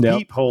about on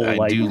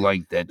Peephole. I do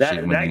like that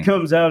shit. That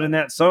comes out in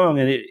that song,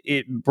 and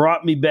it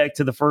brought me back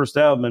to the first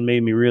album and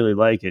made me really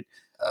like it.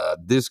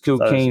 This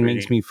Cocaine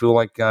Makes Me Feel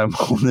Like I'm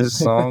on This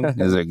Song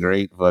is a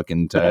great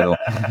fucking title.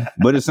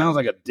 But it sounds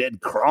like a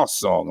Dead Cross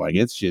song. Like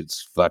it's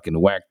shit's fucking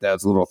whacked out.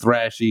 It's a little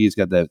thrashy. It's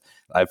got that.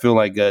 I feel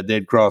like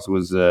Dead Cross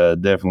was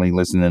definitely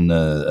listening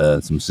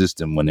to some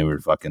System when they were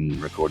fucking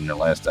recording their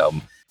last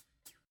album.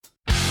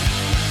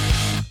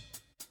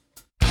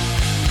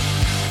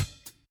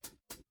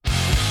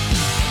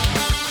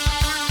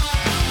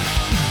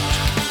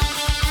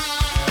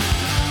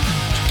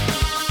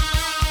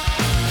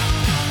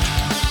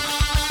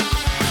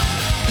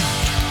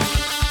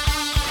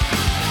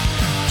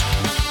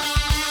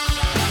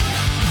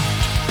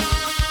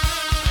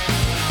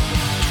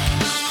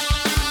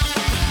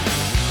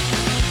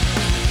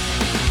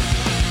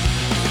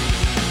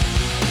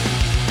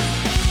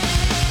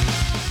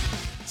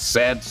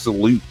 Sad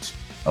Salute.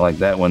 I like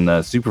that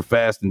one. Super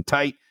Fast and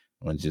Tight,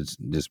 which is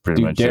just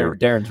pretty much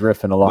Darren's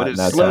riffing a lot. But it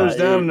slows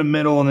down in the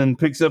middle and then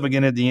picks up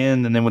again at the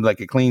end, and then with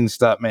like a clean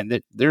stop. Man,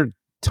 they're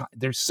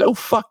so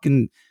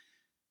fucking.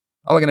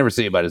 All I can ever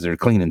say about it is they're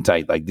clean and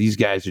tight. Like these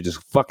guys are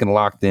just fucking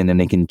locked in, and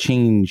they can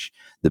change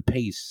the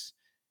pace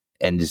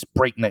and just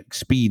breakneck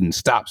speed and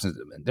stops. And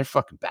they're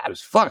fucking bad as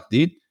fuck,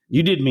 dude.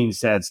 You did mean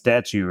Sad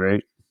Statue,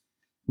 right?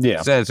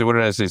 Yeah. Sad. So what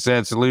did I say?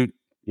 Sad Salute.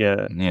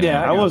 Yeah.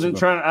 Yeah, I wasn't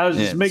trying. I was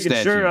just making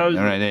Statue. sure. All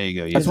right, there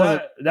you go. Yeah.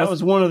 That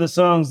was one of the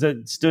songs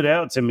that stood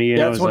out to me. And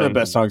Yeah, it's one of the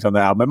best songs on the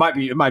album.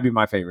 It might be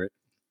my favorite.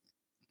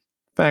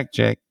 Fact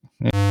check.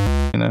 You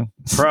know,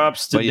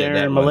 props to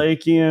Darren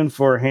Malakian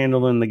for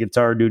handling the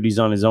guitar duties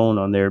on his own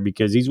on there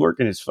because he's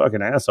working his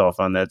fucking ass off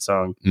on that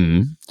song.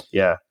 Mm-hmm.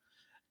 Yeah.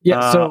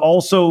 Yeah. So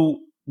also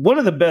one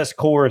of the best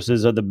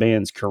choruses of the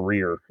band's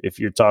career, if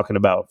you're talking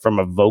about from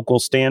a vocal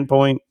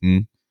standpoint.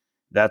 Mm.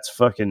 That's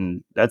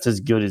as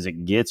good as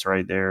it gets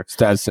right there.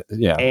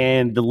 Yeah.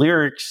 And the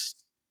lyrics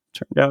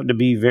turned out to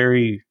be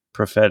very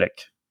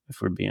prophetic,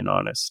 if we're being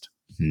honest.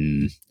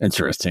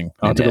 Interesting.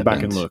 I'll have to go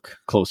back and look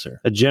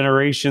closer. A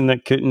generation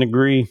that couldn't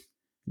agree.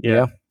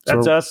 Yeah.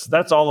 That's us.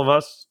 That's all of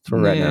us for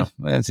right now.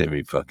 That's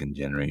every fucking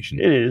generation.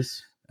 It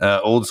is.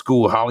 Old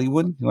school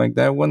Hollywood, you like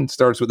that one?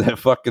 Starts with that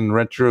fucking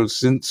retro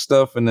synth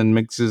stuff and then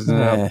mixes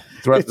throughout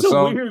the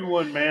song. It's a weird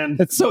one, man.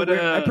 It's so weird.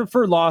 I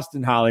prefer Lost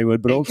in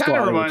Hollywood, but Old School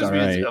Hollywood's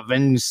reminds me of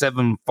Avenged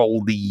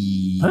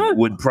Sevenfoldy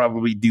would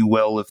probably do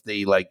well if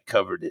they like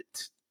covered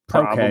it.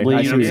 Probably. Okay,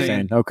 I see what you're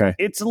saying. Okay.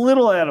 It's a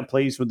little out of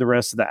place with the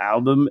rest of the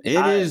album.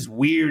 It is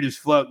weird as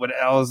fuck, but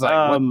I was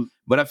like,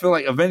 But I feel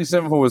like Avenged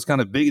Sevenfold was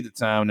kind of big at the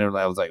time. And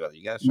I was like, "Oh,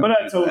 you guys." But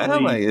I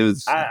totally, like, it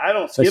was. I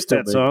don't skip still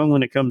that big. song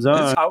when it comes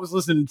on. I was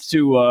listening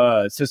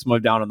to System of a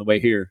Down on the way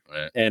here,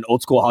 Right. and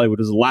Old School Hollywood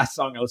was the last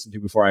song I listened to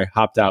before I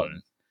hopped out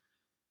and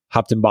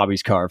hopped in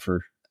Bobby's car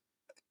for.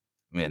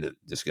 Man, to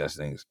discuss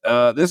things.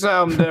 This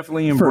album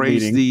definitely For a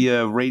embraced meeting.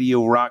 the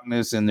radio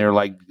rockness and their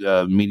like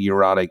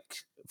meteoric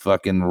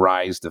fucking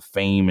rise to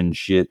fame and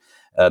shit.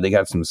 They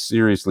got some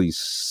seriously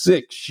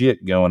sick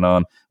shit going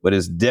on, but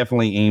it's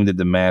definitely aimed at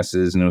the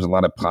masses, and there was a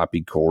lot of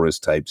poppy chorus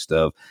type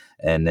stuff.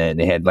 And then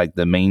they had like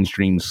the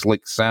mainstream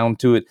slick sound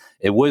to it.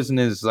 It wasn't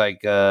as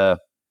like the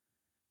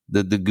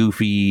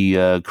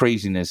goofy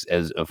craziness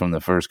as from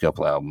the first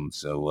couple albums.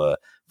 So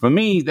for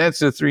me,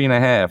 that's a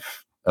 3.5.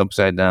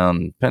 Upside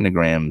down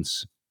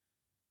pentagrams.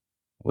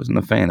 Wasn't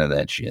a fan of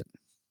that shit.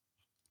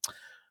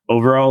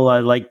 Overall, I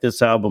like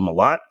this album a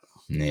lot.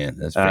 Yeah,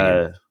 that's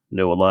fair.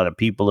 Know a lot of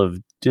people have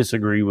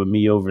disagreed with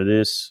me over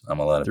this I'm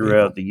a lot of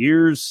throughout people. the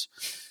years,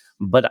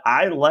 but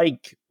I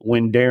like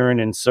when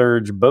Darren and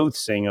Serge both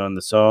sing on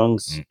the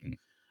songs. Mm-mm.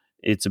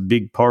 It's a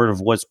big part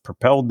of what's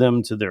propelled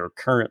them to their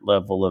current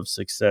level of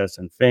success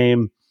and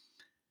fame.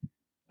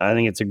 I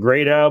think it's a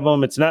great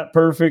album. It's not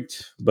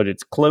perfect, but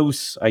it's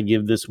close. I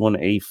give this one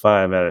a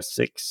 5 out of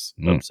 6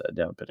 upside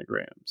down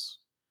pentagrams.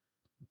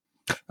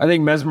 I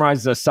think Mesmerize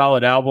is a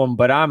solid album,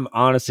 but I'm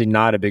honestly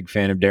not a big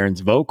fan of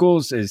Darren's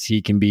vocals, as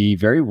he can be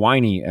very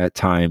whiny at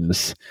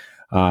times.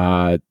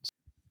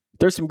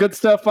 There's some good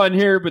stuff on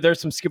here, but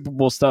there's some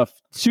skippable stuff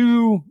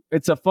too.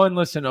 It's a fun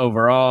listen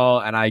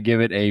overall, and I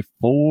give it a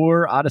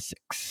 4 out of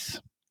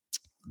 6.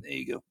 There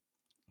you go.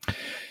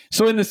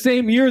 So in the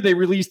same year, they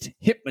released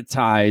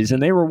Hypnotize,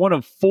 and they were one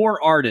of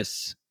 4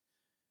 artists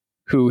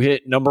who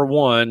hit number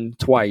 1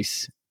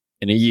 twice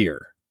in a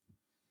year.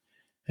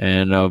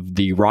 And of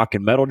the rock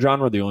and metal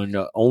genre,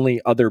 the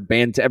only other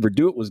band to ever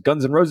do it was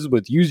Guns N' Roses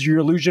with Use Your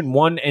Illusion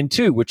 1 and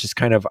 2, which is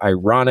kind of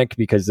ironic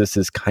because this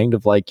is kind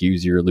of like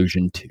Use Your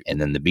Illusion 2.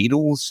 And then the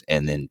Beatles,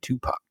 and then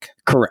Tupac.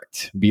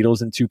 Correct.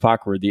 Beatles and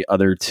Tupac were the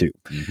other 2.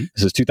 Mm-hmm.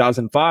 This is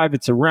 2005.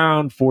 It's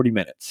around 40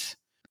 minutes.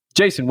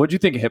 Jason, what'd you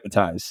think of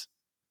Hypnotize?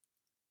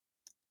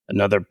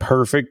 Another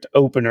perfect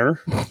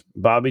opener.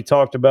 Bobby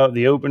talked about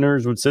the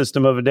openers with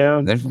System of a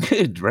Down. They're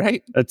good,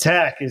 right?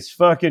 Attack is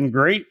fucking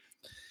great.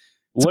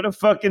 What a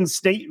fucking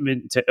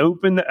statement to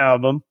open the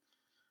album.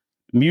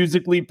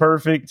 Musically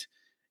perfect.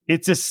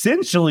 It's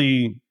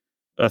essentially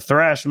a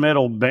thrash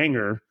metal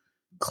banger,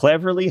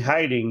 cleverly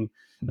hiding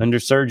under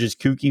Serge's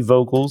kooky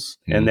vocals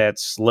and that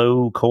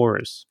slow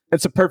chorus.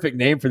 It's a perfect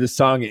name for this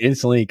song. It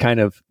instantly kind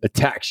of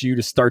attacks you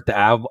to start the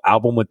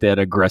album with that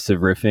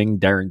aggressive riffing.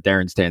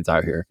 Darren stands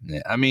out here.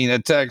 Yeah, I mean,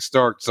 Attack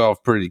starts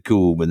off pretty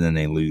cool, but then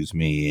they lose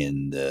me,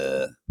 and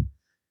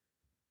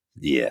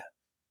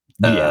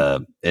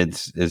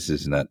it's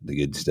just not the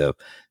good stuff.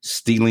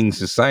 Stealing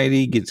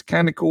Society gets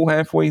kind of cool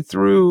halfway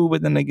through,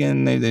 but then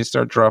again they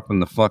start dropping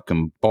the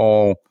fucking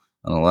ball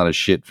on a lot of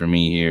shit for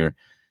me here.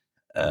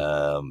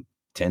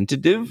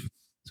 Tentative,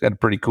 it's got a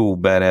pretty cool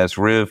badass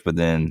riff, but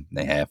then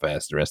they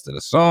half-ass the rest of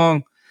the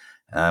song.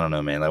 I don't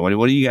know, man. Like,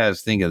 what do you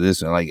guys think of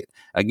this? Like,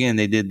 again,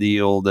 they did the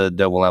old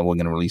double out. We're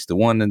going to release the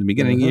one in the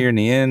beginning here, in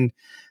the end.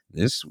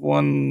 This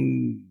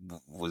one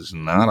was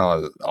not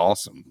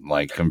awesome,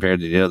 like compared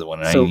to the other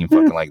one. I ain't even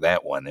fucking like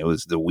that one. It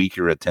was the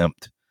weaker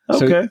attempt.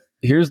 Okay. So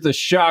here's the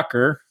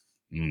shocker.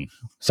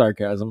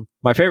 Sarcasm.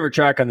 My favorite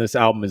track on this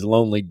album is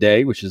Lonely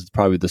Day, which is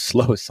probably the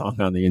slowest song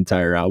on the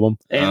entire album.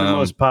 And the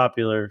most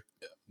popular.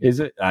 Is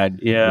it? I'm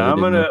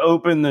going to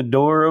open the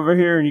door over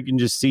here and you can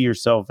just see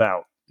yourself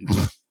out.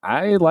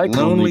 I like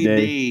Lonely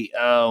Day.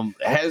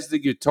 Has the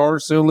guitar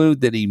solo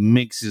that he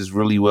mixes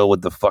really well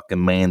with the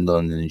fucking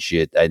mandolin and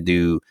shit.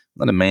 I'm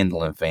not a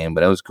mandolin fan, but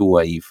that was cool.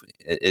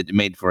 It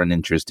made for an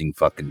interesting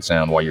fucking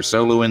sound while you're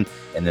soloing,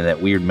 and then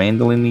that weird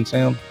mandolin-y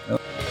sound.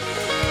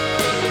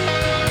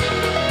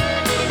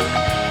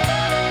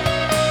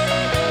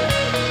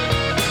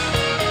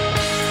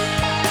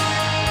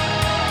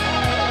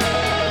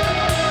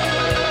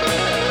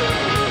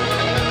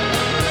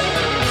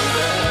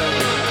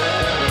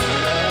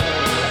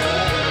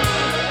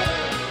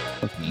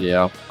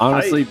 Yeah.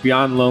 Honestly,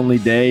 beyond Lonely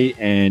Day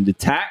and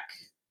Attack,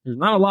 there's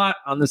not a lot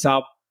on this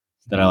album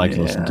that I like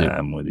to listen to.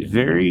 I'm with you.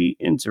 Very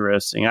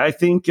interesting. I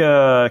think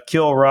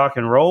Kill Rock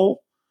and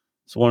Roll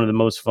is one of the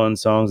most fun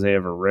songs they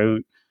ever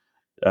wrote.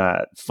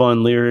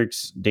 Fun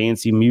lyrics,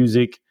 dancey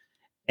music,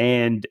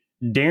 and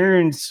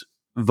Darren's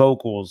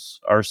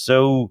vocals are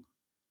so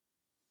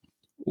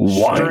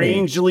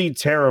strangely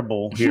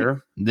terrible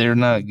here. They're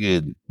not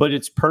good. But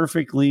it's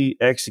perfectly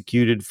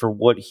executed for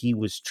what he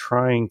was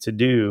trying to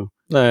do.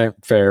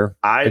 Fair.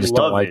 I just love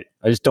don't like it.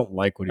 I just don't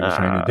like what he was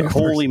trying to do.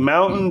 Holy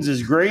Mountains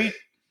is great.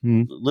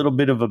 A little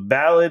bit of a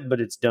ballad, but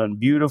it's done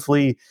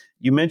beautifully.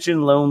 You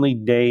mentioned Lonely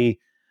Day.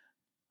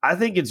 I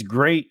think it's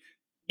great.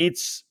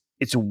 It's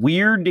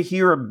weird to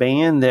hear a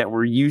band that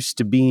we're used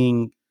to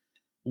being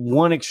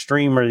one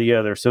extreme or the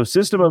other. So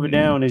System of a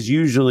Down is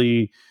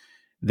usually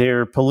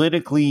they're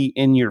politically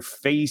in your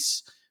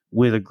face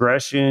with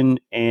aggression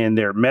and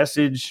their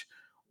message,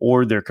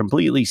 or they're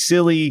completely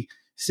silly,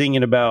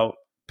 singing about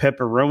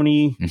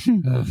pepperoni,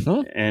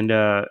 Mhm. and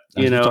That's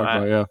what we're talking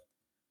about, yeah.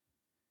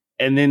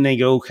 and then they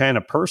go kind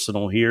of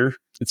personal here.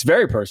 It's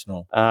very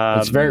personal.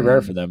 It's very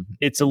rare for them.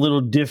 It's a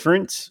little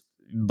different,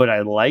 but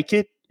I like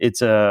it.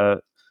 It's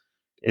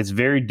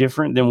very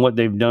different than what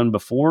they've done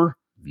before.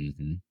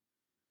 Mm-hmm.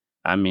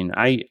 I mean,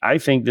 I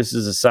think this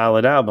is a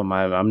solid album.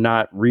 I'm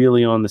not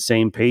really on the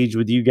same page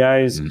with you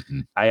guys.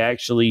 Mm-hmm. I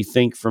actually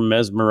think from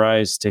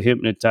Mesmerized to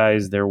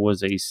Hypnotize, there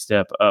was a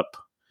step up.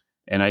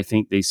 And I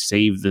think they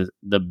saved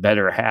the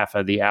better half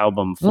of the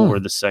album for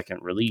the second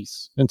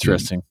release.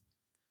 Interesting.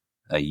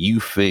 You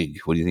Fig.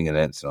 What do you think of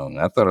that song?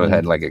 I thought it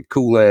had like a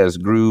cool ass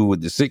groove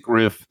with the sick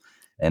riff.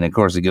 And of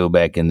course, they go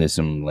back into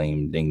some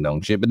lame ding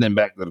dong shit, but then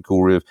back to the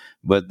cool riff.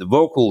 But the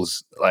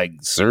vocals, like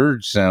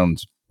Serge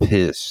sounds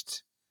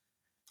pissed.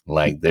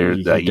 Like there's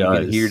He like, you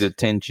can does. hear the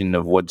tension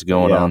of what's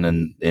going on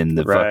in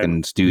the Right.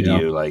 fucking studio.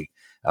 Yeah. Like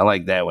I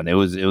like that one. It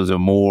was a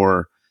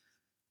more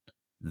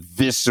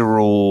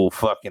visceral,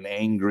 fucking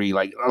angry.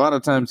 Like a lot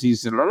of times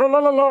he's la, la, la,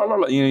 la, la,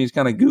 la, you know, he's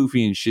kind of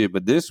goofy and shit.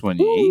 But this one,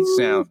 he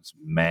sounds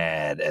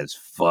mad as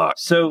fuck.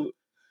 So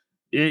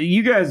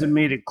you guys have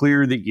made it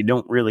clear that you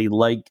don't really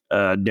like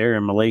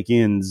Darren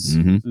Malakian's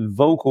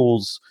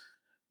vocals,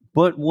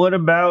 but what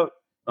about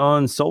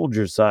on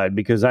Soldier's side?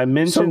 Because I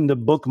mentioned the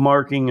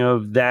bookmarking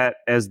of that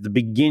as the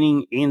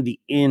beginning and the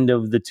end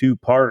of the two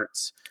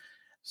parts.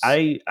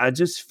 I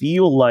just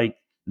feel like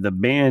the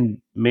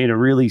band made a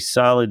really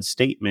solid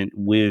statement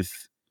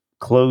with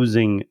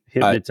closing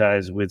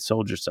Hypnotize with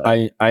Soldier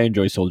Side. I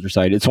enjoy Soldier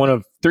Side. It's one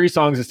of 3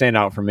 songs that stand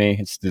out for me.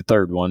 It's the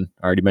third one.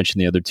 I already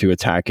mentioned the other 2,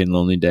 Attack and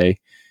Lonely Day.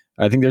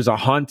 I think there's a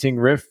haunting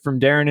riff from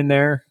Darren in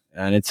there,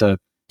 and it's a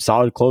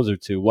solid closer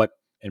to what,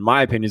 in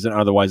my opinion, is an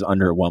otherwise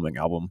underwhelming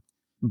album.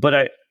 But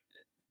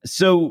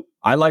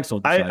I like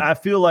Soldier Side. I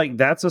feel like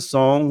that's a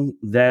song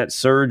that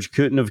Serge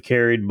couldn't have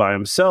carried by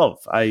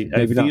himself. I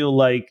feel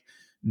like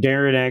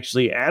Darren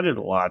actually added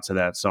a lot to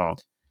that song.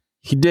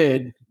 He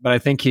did, but I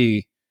think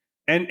he...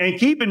 And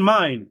keep in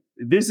mind,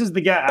 this is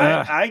the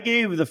guy. I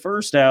gave the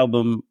first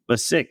album a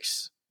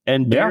 6,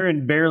 and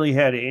Darren barely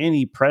had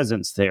any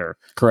presence there.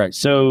 Correct.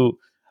 So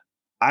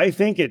I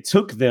think it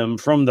took them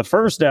from the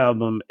first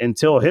album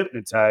until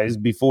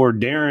Hypnotized before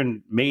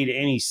Darren made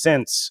any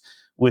sense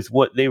with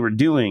what they were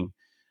doing.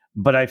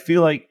 But I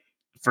feel like,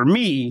 for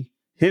me,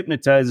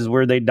 Hypnotize is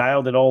where they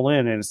dialed it all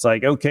in. And it's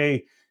like,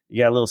 okay,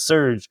 you got a little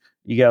Serge,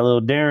 you got a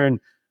little Darren.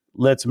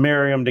 Let's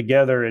marry them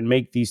together and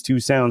make these two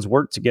sounds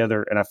work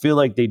together. And I feel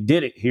like they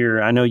did it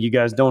here. I know you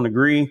guys don't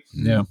agree.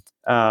 Yeah.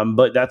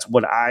 But that's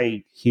what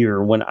I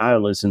hear when I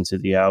listen to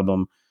the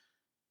album.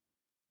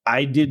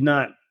 I did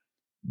not...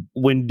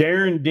 When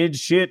Darren did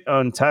shit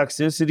on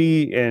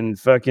Toxicity and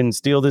fucking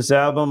Steal This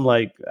Album,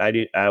 like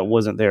I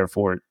wasn't there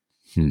for it.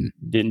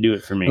 Didn't do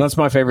it for me. Well, that's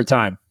my favorite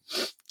time.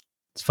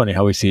 It's funny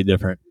how we see it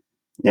different.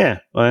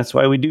 Yeah, well, that's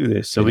why we do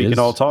this, so we can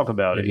all talk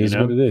about it. It is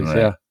what it is. Right.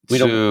 Yeah.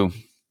 So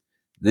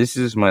this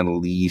is my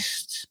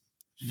least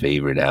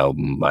favorite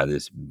album by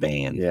this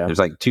band. Yeah. There's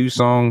like 2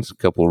 songs, a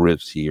couple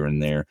riffs here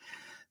and there.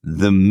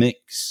 The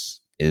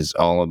mix is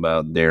all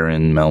about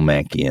Darren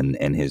Malmakian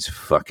and his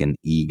fucking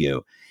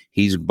ego.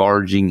 He's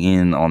barging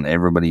in on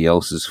everybody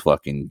else's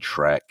fucking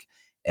track,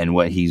 and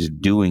what he's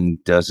doing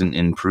doesn't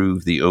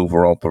improve the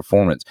overall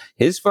performance.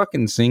 His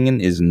fucking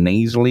singing is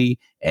nasally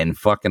and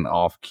fucking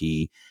off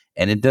key,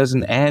 and it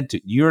doesn't add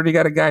to... You already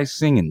got a guy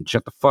singing.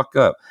 Shut the fuck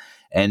up.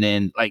 And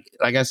then, like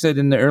I said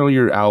in the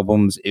earlier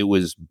albums, it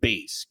was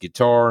bass,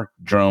 guitar,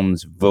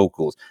 drums,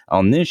 vocals.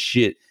 On this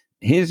shit,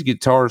 his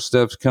guitar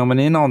stuff's coming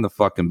in on the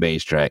fucking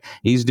bass track.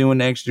 He's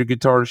doing extra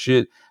guitar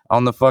shit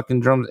on the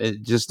fucking drums.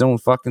 It just don't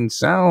fucking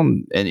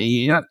sound, and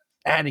you're not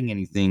adding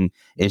anything.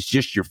 It's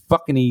just your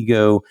fucking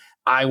ego.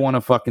 I want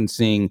to fucking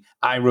sing.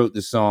 I wrote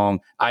the song.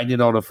 I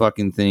did all the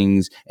fucking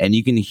things. And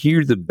you can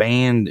hear the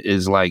band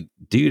is like,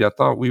 dude, I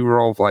thought we were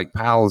all like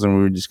pals and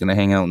we were just going to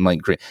hang out and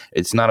like,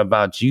 it's not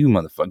about you,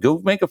 motherfucker.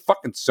 Go make a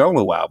fucking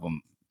solo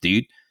album,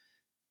 dude.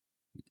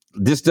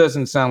 This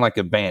doesn't sound like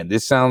a band.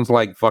 This sounds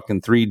like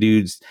fucking 3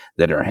 dudes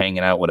that are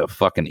hanging out with a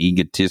fucking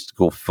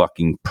egotistical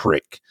fucking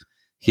prick.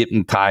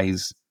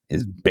 Hypnotize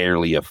is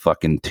barely a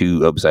fucking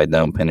 2 upside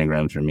down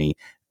pentagrams for me.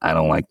 I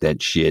don't like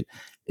that shit.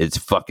 It's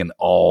fucking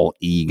all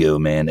ego,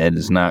 man. That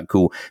is not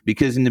cool.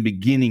 Because in the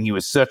beginning, he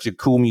was such a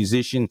cool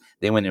musician.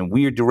 They went in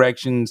weird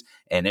directions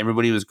and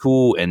everybody was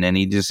cool. And then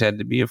he just had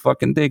to be a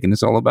fucking dick. And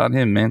it's all about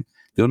him, man.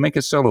 Go make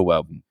a solo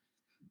album.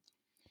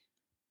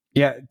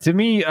 Yeah. To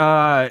me,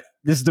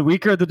 this is the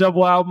weaker of the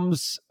double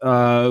albums,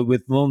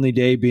 with Lonely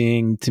Day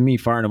being, to me,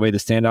 far and away the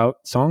standout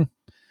song.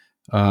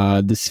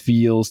 This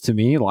feels to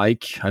me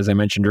like, as I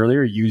mentioned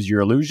earlier, Use Your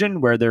Illusion,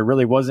 where there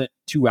really wasn't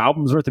 2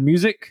 albums worth of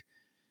music.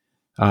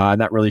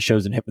 And that really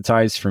shows in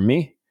Hypnotize for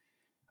me.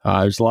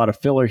 There's a lot of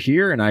filler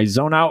here, and I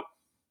zone out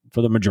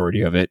for the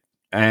majority of it.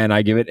 And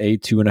I give it a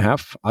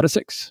 2.5 out of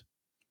 6.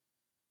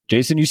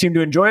 Jason, you seem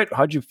to enjoy it.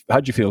 How'd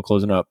you feel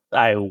closing up?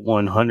 I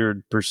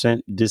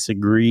 100%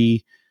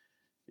 disagree.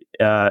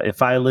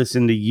 If I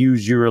listen to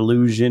Use Your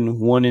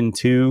Illusion 1 and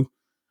 2,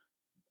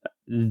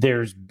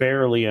 there's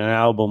barely an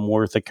album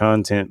worth of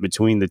content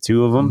between the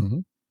 2 of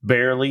them.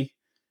 Barely.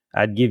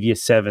 I'd give you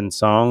 7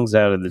 songs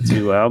out of the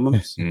 2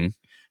 albums. Mhm.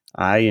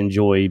 I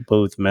enjoy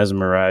both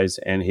Mesmerize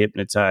and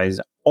Hypnotize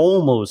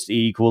almost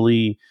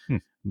equally,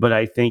 but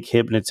I think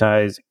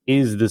Hypnotize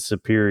is the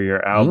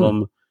superior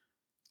album.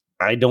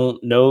 I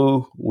don't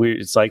know.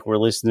 It's like we're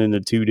listening to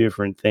 2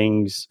 different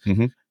things.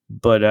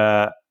 But,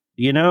 I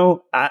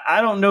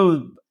don't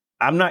know.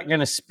 I'm not going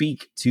to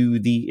speak to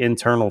the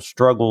internal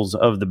struggles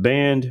of the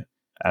band.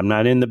 I'm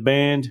not in the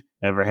band,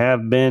 never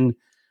have been.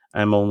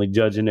 I'm only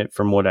judging it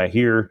from what I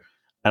hear.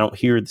 I don't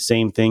hear the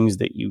same things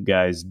that you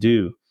guys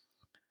do.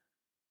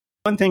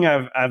 One thing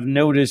I've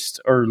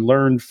noticed or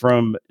learned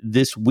from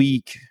this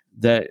week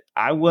that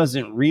I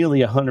wasn't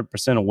really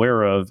 100%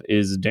 aware of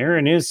is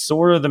Darren is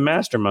sort of the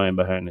mastermind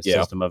behind the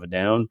System of a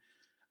Down.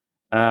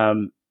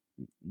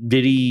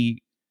 Did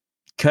he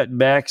cut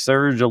back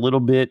Surge a little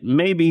bit?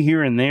 Maybe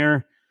here and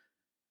there.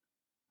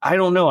 I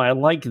don't know. I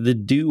like the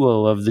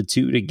duo of the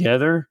 2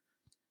 together.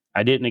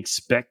 I didn't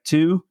expect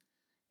to.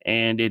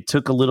 And it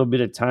took a little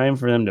bit of time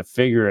for them to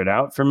figure it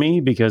out for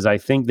me because I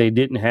think they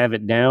didn't have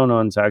it down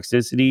on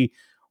Toxicity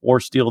or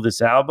Steal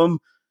This Album.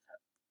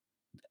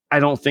 I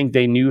don't think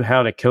they knew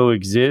how to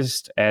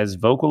coexist as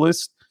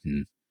vocalists.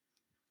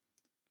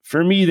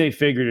 For me, they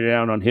figured it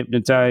out on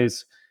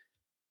Hypnotize.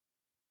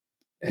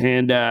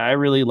 And I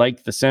really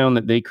like the sound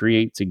that they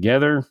create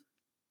together.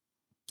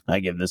 I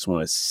give this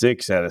one a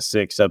 6 out of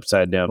 6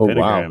 upside down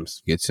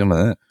pentagrams. Wow. Get some of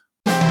that.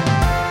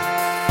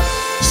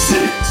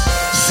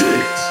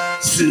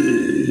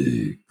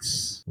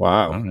 6.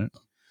 Wow. All right.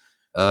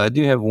 I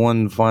do have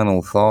one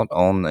final thought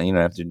on,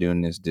 after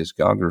doing this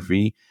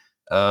discography.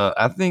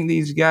 I think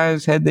these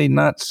guys, had they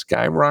not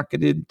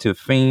skyrocketed to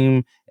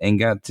fame and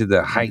got to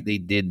the height they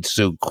did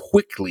so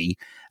quickly,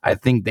 I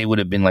think they would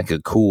have been like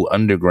a cool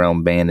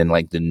underground band and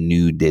like the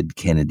new Dead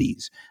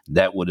Kennedys.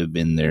 That would have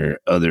been their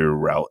other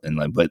route.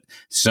 But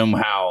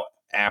somehow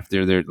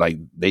after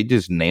they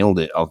just nailed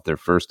it off their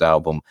first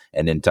album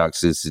and then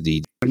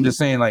Toxicity. I'm just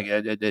saying,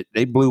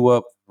 they blew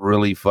up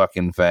really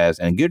fucking fast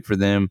and good for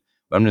them.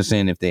 But I'm just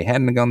saying, if they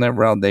hadn't gone that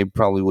route, they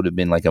probably would have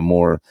been like a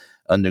more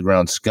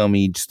underground,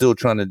 scummy, still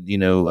trying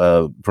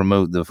to,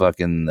 promote the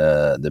fucking,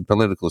 the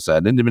political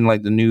side. It'd have been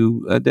like the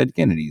new Dead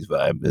Kennedys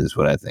vibe, is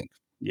what I think.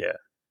 Yeah.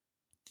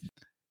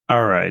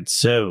 All right.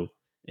 So,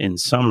 in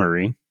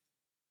summary,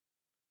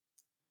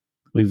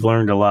 we've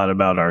learned a lot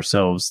about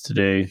ourselves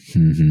today.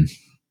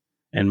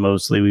 And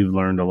mostly we've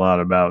learned a lot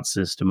about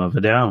System of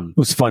a Down. It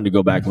was fun to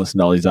go back and listen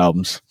to all these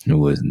albums. It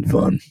wasn't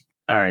fun.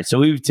 All right. So,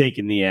 we've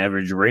taken the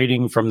average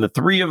rating from the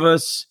 3 of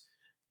us,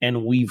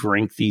 and we've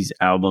ranked these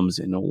albums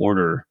in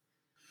order.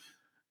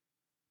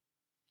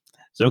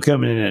 So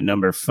coming in at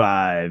number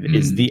 5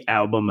 is the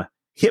album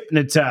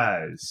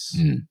Hypnotize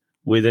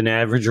with an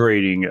average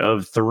rating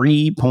of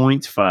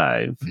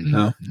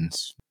 3.5.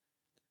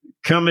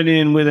 Coming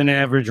in with an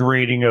average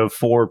rating of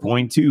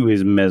 4.2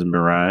 is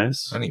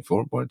Mesmerize. I need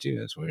 4.2.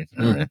 That's weird.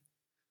 All right.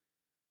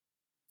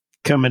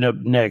 Coming up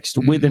next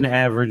with an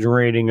average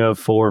rating of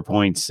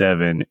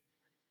 4.7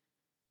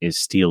 is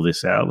Steal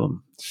This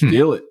Album.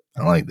 Steal it.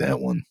 I like that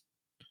one.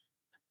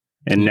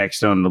 And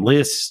next on the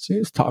list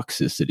is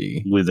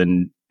Toxicity with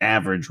an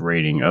average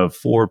rating of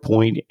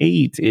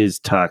 4.8 is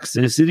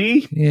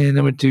Toxicity. Yeah,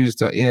 number 2 is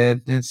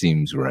that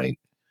seems right.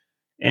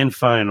 And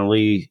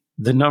finally,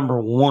 the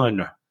number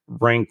 1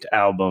 ranked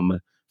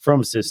album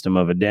from System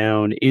of a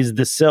Down is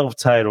the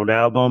self-titled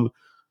album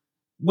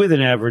with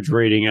an average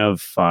rating of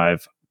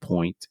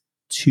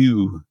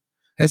 5.2.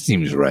 That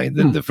seems right.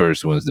 The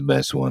first one's the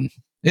best one.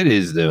 It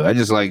is, though. I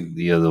just like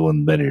the other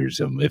one better,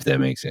 if that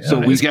makes sense. So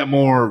we've got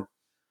more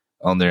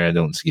on there I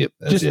don't skip.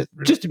 That's it.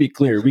 Really. Just to be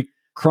clear, we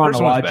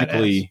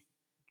chronologically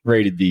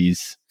rated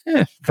these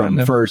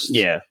from first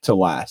to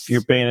last. If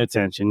you're paying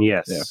attention,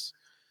 yes. Yeah.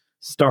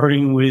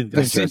 Starting with...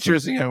 That's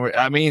interesting.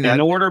 I mean...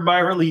 In order by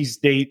release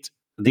date,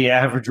 the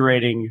average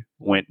rating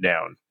went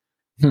down.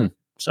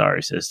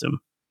 Sorry,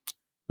 System.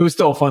 It was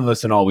still a fun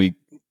listen all week.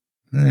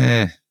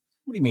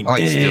 What do you mean?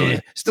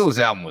 Still, his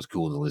album was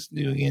cool to listen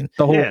to again.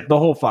 The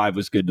whole 5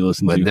 was good to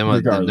listen to.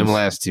 But them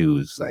last 2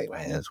 was like,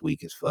 man, that's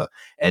weak as fuck.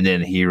 And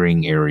then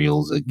hearing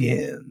Aerials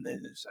again,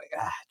 and it's like,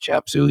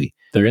 chop suey.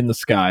 They're in the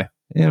sky.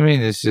 Yeah, I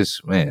mean, it's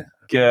just, man,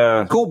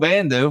 cool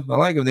band though. I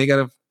like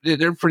them.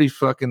 They're pretty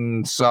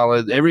fucking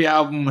solid. Every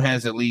album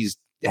has at least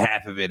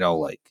half of it I'll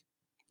like.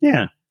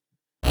 Yeah.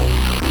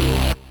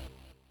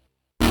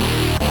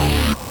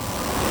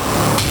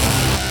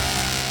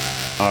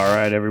 All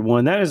right,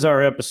 everyone. That is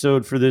our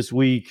episode for this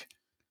week.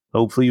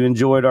 Hopefully you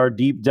enjoyed our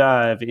deep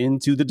dive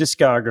into the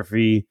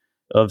discography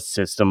of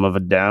System of a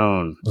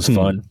Down. It was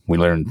fun. We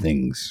learned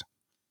things,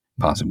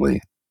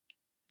 possibly.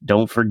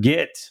 Don't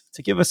forget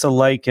to give us a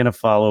like and a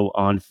follow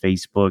on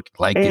Facebook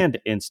and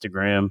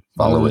Instagram.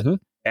 Follow it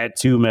at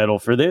 2 Metal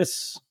for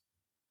this.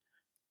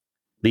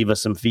 Leave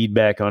us some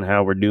feedback on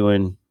how we're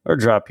doing, or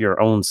drop your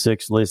own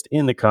 6 list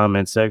in the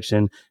comment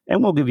section,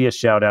 and we'll give you a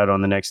shout out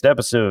on the next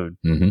episode.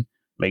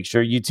 Make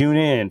sure you tune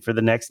in for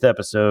the next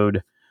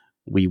episode.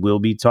 We will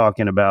be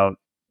talking about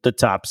the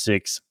top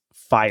 6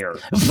 fire.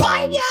 It's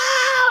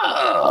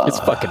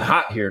fucking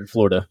hot here in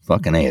Florida.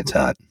 Fucking A, it's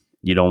hot.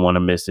 You don't want to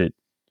miss it.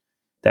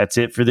 That's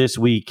it for this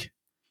week.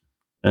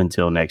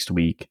 Until next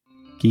week,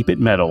 keep it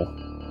metal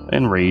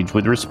and rage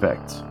with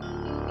respect.